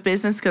take over the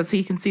business because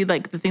he can see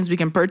like the things we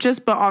can purchase.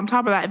 But on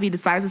top of that, if he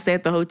decides to stay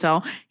at the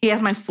hotel, he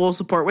has my full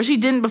support, which he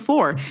didn't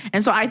before.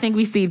 And so I think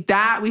we see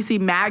that. We see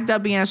Magda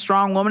being a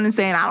strong woman and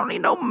saying, I don't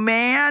need no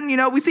man.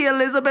 We see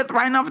Elizabeth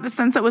riding off at the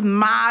sunset with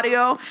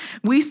Mario.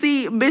 We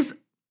see Miss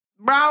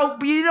Bro,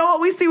 you know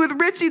what we see with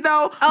Richie,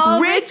 though? Oh,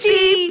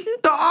 Richie,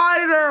 the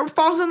auditor,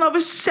 falls in love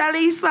with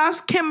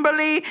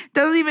Shelly/Kimberly.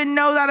 Doesn't even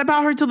know that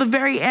about her till the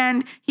very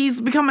end.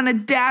 He's becoming a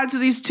dad to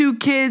these two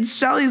kids.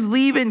 Shelly's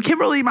leaving.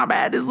 Kimberly, my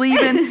bad, is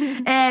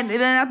leaving. And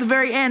then at the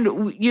very end,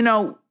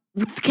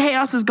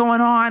 chaos is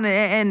going on,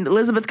 and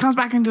Elizabeth comes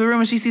back into the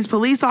room and she sees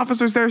police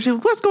officers there. She's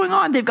like, what's going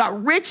on? They've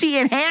got Richie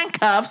in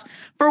handcuffs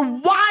for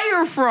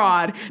wire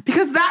fraud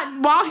because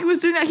while he was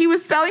doing that, he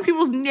was selling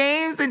people's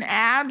names and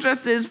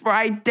addresses for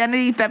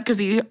identity theft because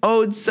he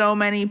owed so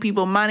many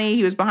people money.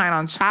 He was behind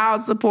on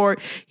child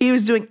support. He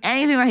was doing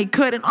anything that he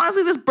could. And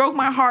honestly, this broke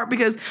my heart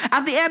because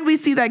at the end, we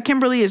see that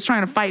Kimberly is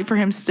trying to fight for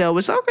him still,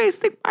 which, okay,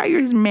 stick by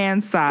your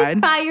man's side.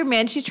 Stick by your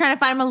man. She's trying to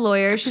find him a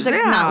lawyer. She's like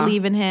not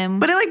leaving him.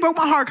 But it like broke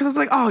my heart because I was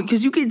like, oh,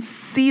 because you could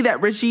see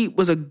that Richie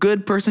was a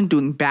good person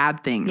doing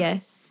bad things.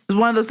 Yes. It was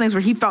one of those things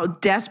where he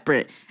felt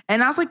desperate.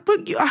 And I was like,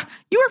 but you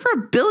work for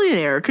a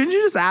billionaire. Couldn't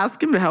you just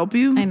ask him to help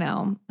you? I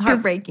know.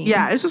 Heartbreaking.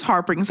 Yeah, it's just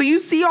heartbreaking. So you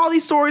see all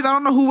these stories. I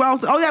don't know who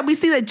else. Oh, yeah, we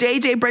see that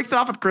JJ breaks it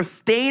off with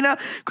Christina.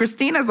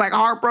 Christina's like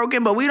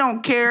heartbroken, but we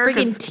don't care.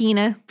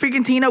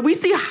 Freaking Tina. We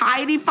see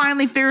Heidi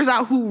finally figures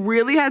out who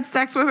really had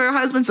sex with her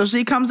husband. So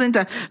she comes in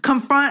to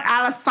confront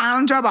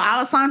Alessandra, but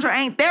Alessandra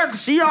ain't there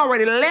because she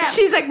already left.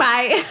 She's like,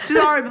 bye. She's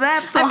already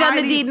left. So I've done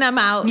the deed and I'm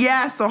out.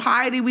 Yeah, so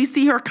Heidi, we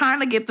see her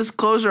kind of get this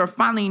closure of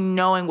finally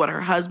knowing what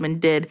her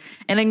husband did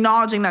and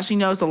acknowledging that she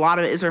knows a lot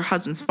of it is her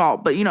husband's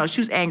fault. But,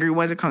 she was angry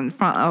when it comes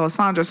from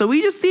Alessandra. So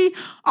we just see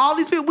all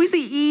these people. We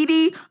see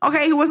Edie,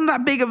 okay, who wasn't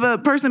that big of a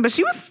person, but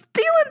she was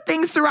stealing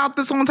things throughout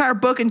this whole entire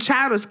book, and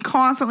Chad was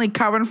constantly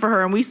covering for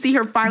her. And we see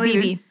her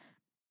finally...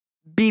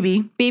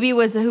 BB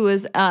was who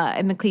was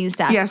in the cleaning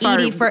staff. Yeah,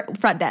 sorry. Edie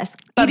front desk.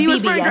 Edie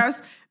was front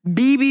desk.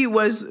 BB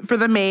was for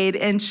the maid,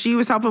 and she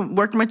was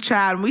working with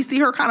Chad. And we see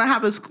her kind of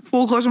have this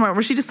full closure moment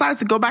where she decides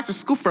to go back to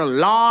school for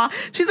law.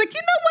 She's like, you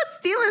know what?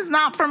 Stealing's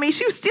not for me.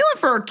 She was stealing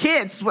for her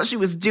kids, what she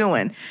was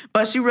doing.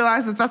 But she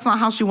realizes that's not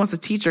how she wants to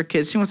teach her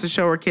kids. She wants to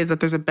show her kids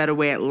that there's a better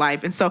way at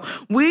life. And so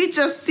we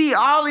just see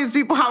all these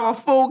people have a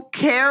full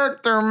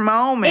character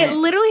moment. It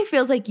literally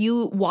feels like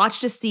you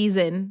watched a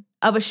season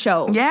of a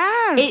show.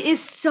 Yes. It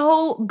is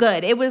so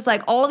good. It was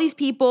like all these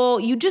people,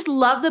 you just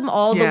love them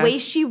all. Yes. The way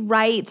she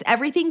writes,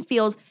 everything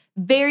feels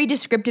very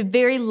descriptive,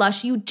 very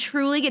lush. You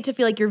truly get to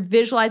feel like you're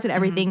visualizing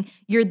everything. Mm-hmm.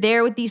 You're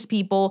there with these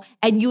people,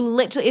 and you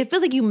literally, it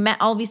feels like you met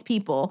all these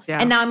people. Yeah.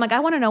 And now I'm like, I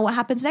want to know what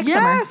happens next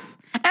summer. Yes.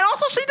 And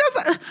also she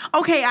does,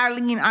 okay,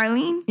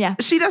 Eileen. Yeah.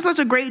 She does such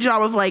a great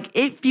job of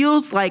it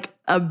feels like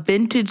a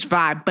vintage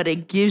vibe, but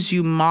it gives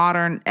you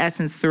modern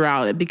essence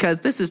throughout it,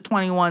 because this is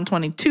 21,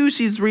 22.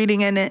 She's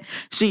reading in it.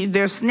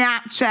 There's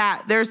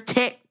Snapchat, there's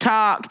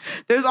TikTok,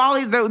 there's all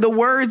these, the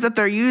words that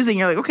they're using.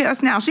 You're like, okay,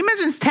 that's now. She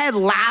mentions Ted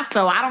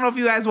Lasso. I don't know if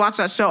you guys watch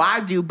that show. I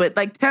do, but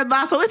Ted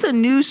Lasso, it's a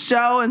new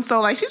show. And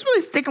so she's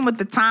really sticking with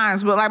the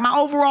times. But my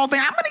overall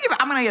thing, I'm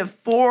going to give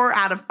 4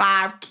 out of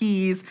 5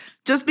 keys.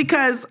 Just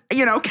because,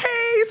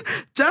 K's,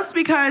 just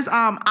because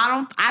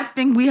I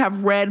think we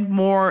have read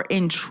more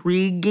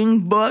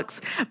intriguing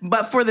books,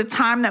 but for the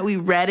time that we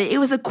read it, it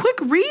was a quick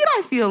read,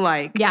 I feel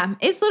like. Yeah,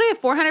 it's literally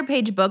a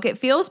 400-page book. It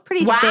feels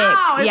pretty thick.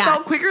 Wow, it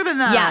felt quicker than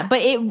that. Yeah,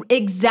 but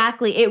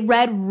it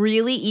read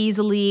really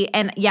easily.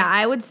 And yeah,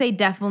 I would say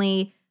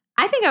definitely,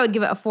 I think I would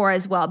give it a 4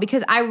 as well,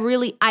 because I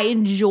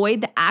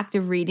enjoyed the act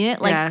of reading it.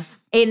 Yes.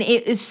 And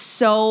it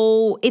is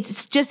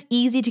it's just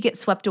easy to get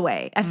swept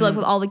away, I feel like,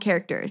 with all the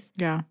characters.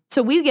 Yeah.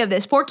 So we give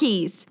this 4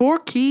 keys. 4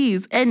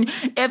 keys. And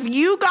if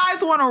you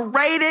guys want to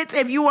rate it,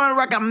 if you want to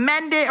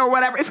recommend it or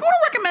whatever, if you want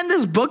to recommend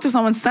this book to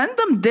someone, send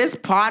them this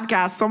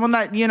podcast. Someone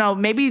that,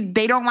 maybe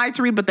they don't like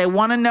to read, but they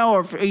want to know,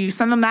 or you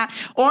send them that.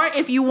 Or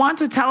if you want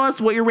to tell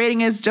us what your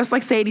rating is, just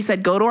like Sadie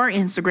said, go to our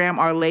Instagram,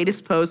 our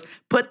latest post,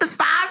 put the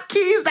 5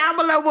 keys down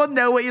below. We'll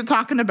know what you're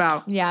talking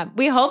about. Yeah.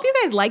 We hope you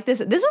guys like this.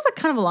 This was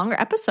kind of a longer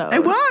episode.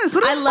 It was.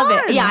 But it was I love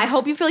fun. it. Yeah. I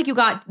hope you feel like you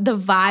got the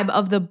vibe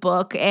of the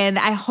book, and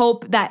I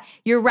hope that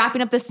you're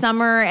wrapping up the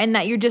summer and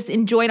that you're just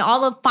enjoying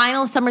all the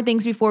final summer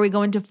things before we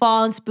go into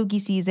fall and spooky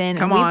season.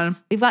 Come on.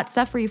 We've got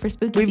stuff for you for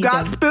spooky season. We've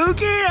got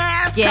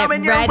spookiness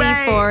coming your way. Get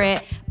ready for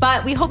it.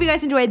 But we hope you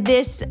guys enjoyed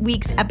this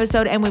week's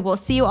episode, and we will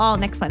see you all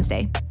next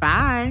Wednesday.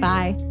 Bye.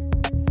 Bye.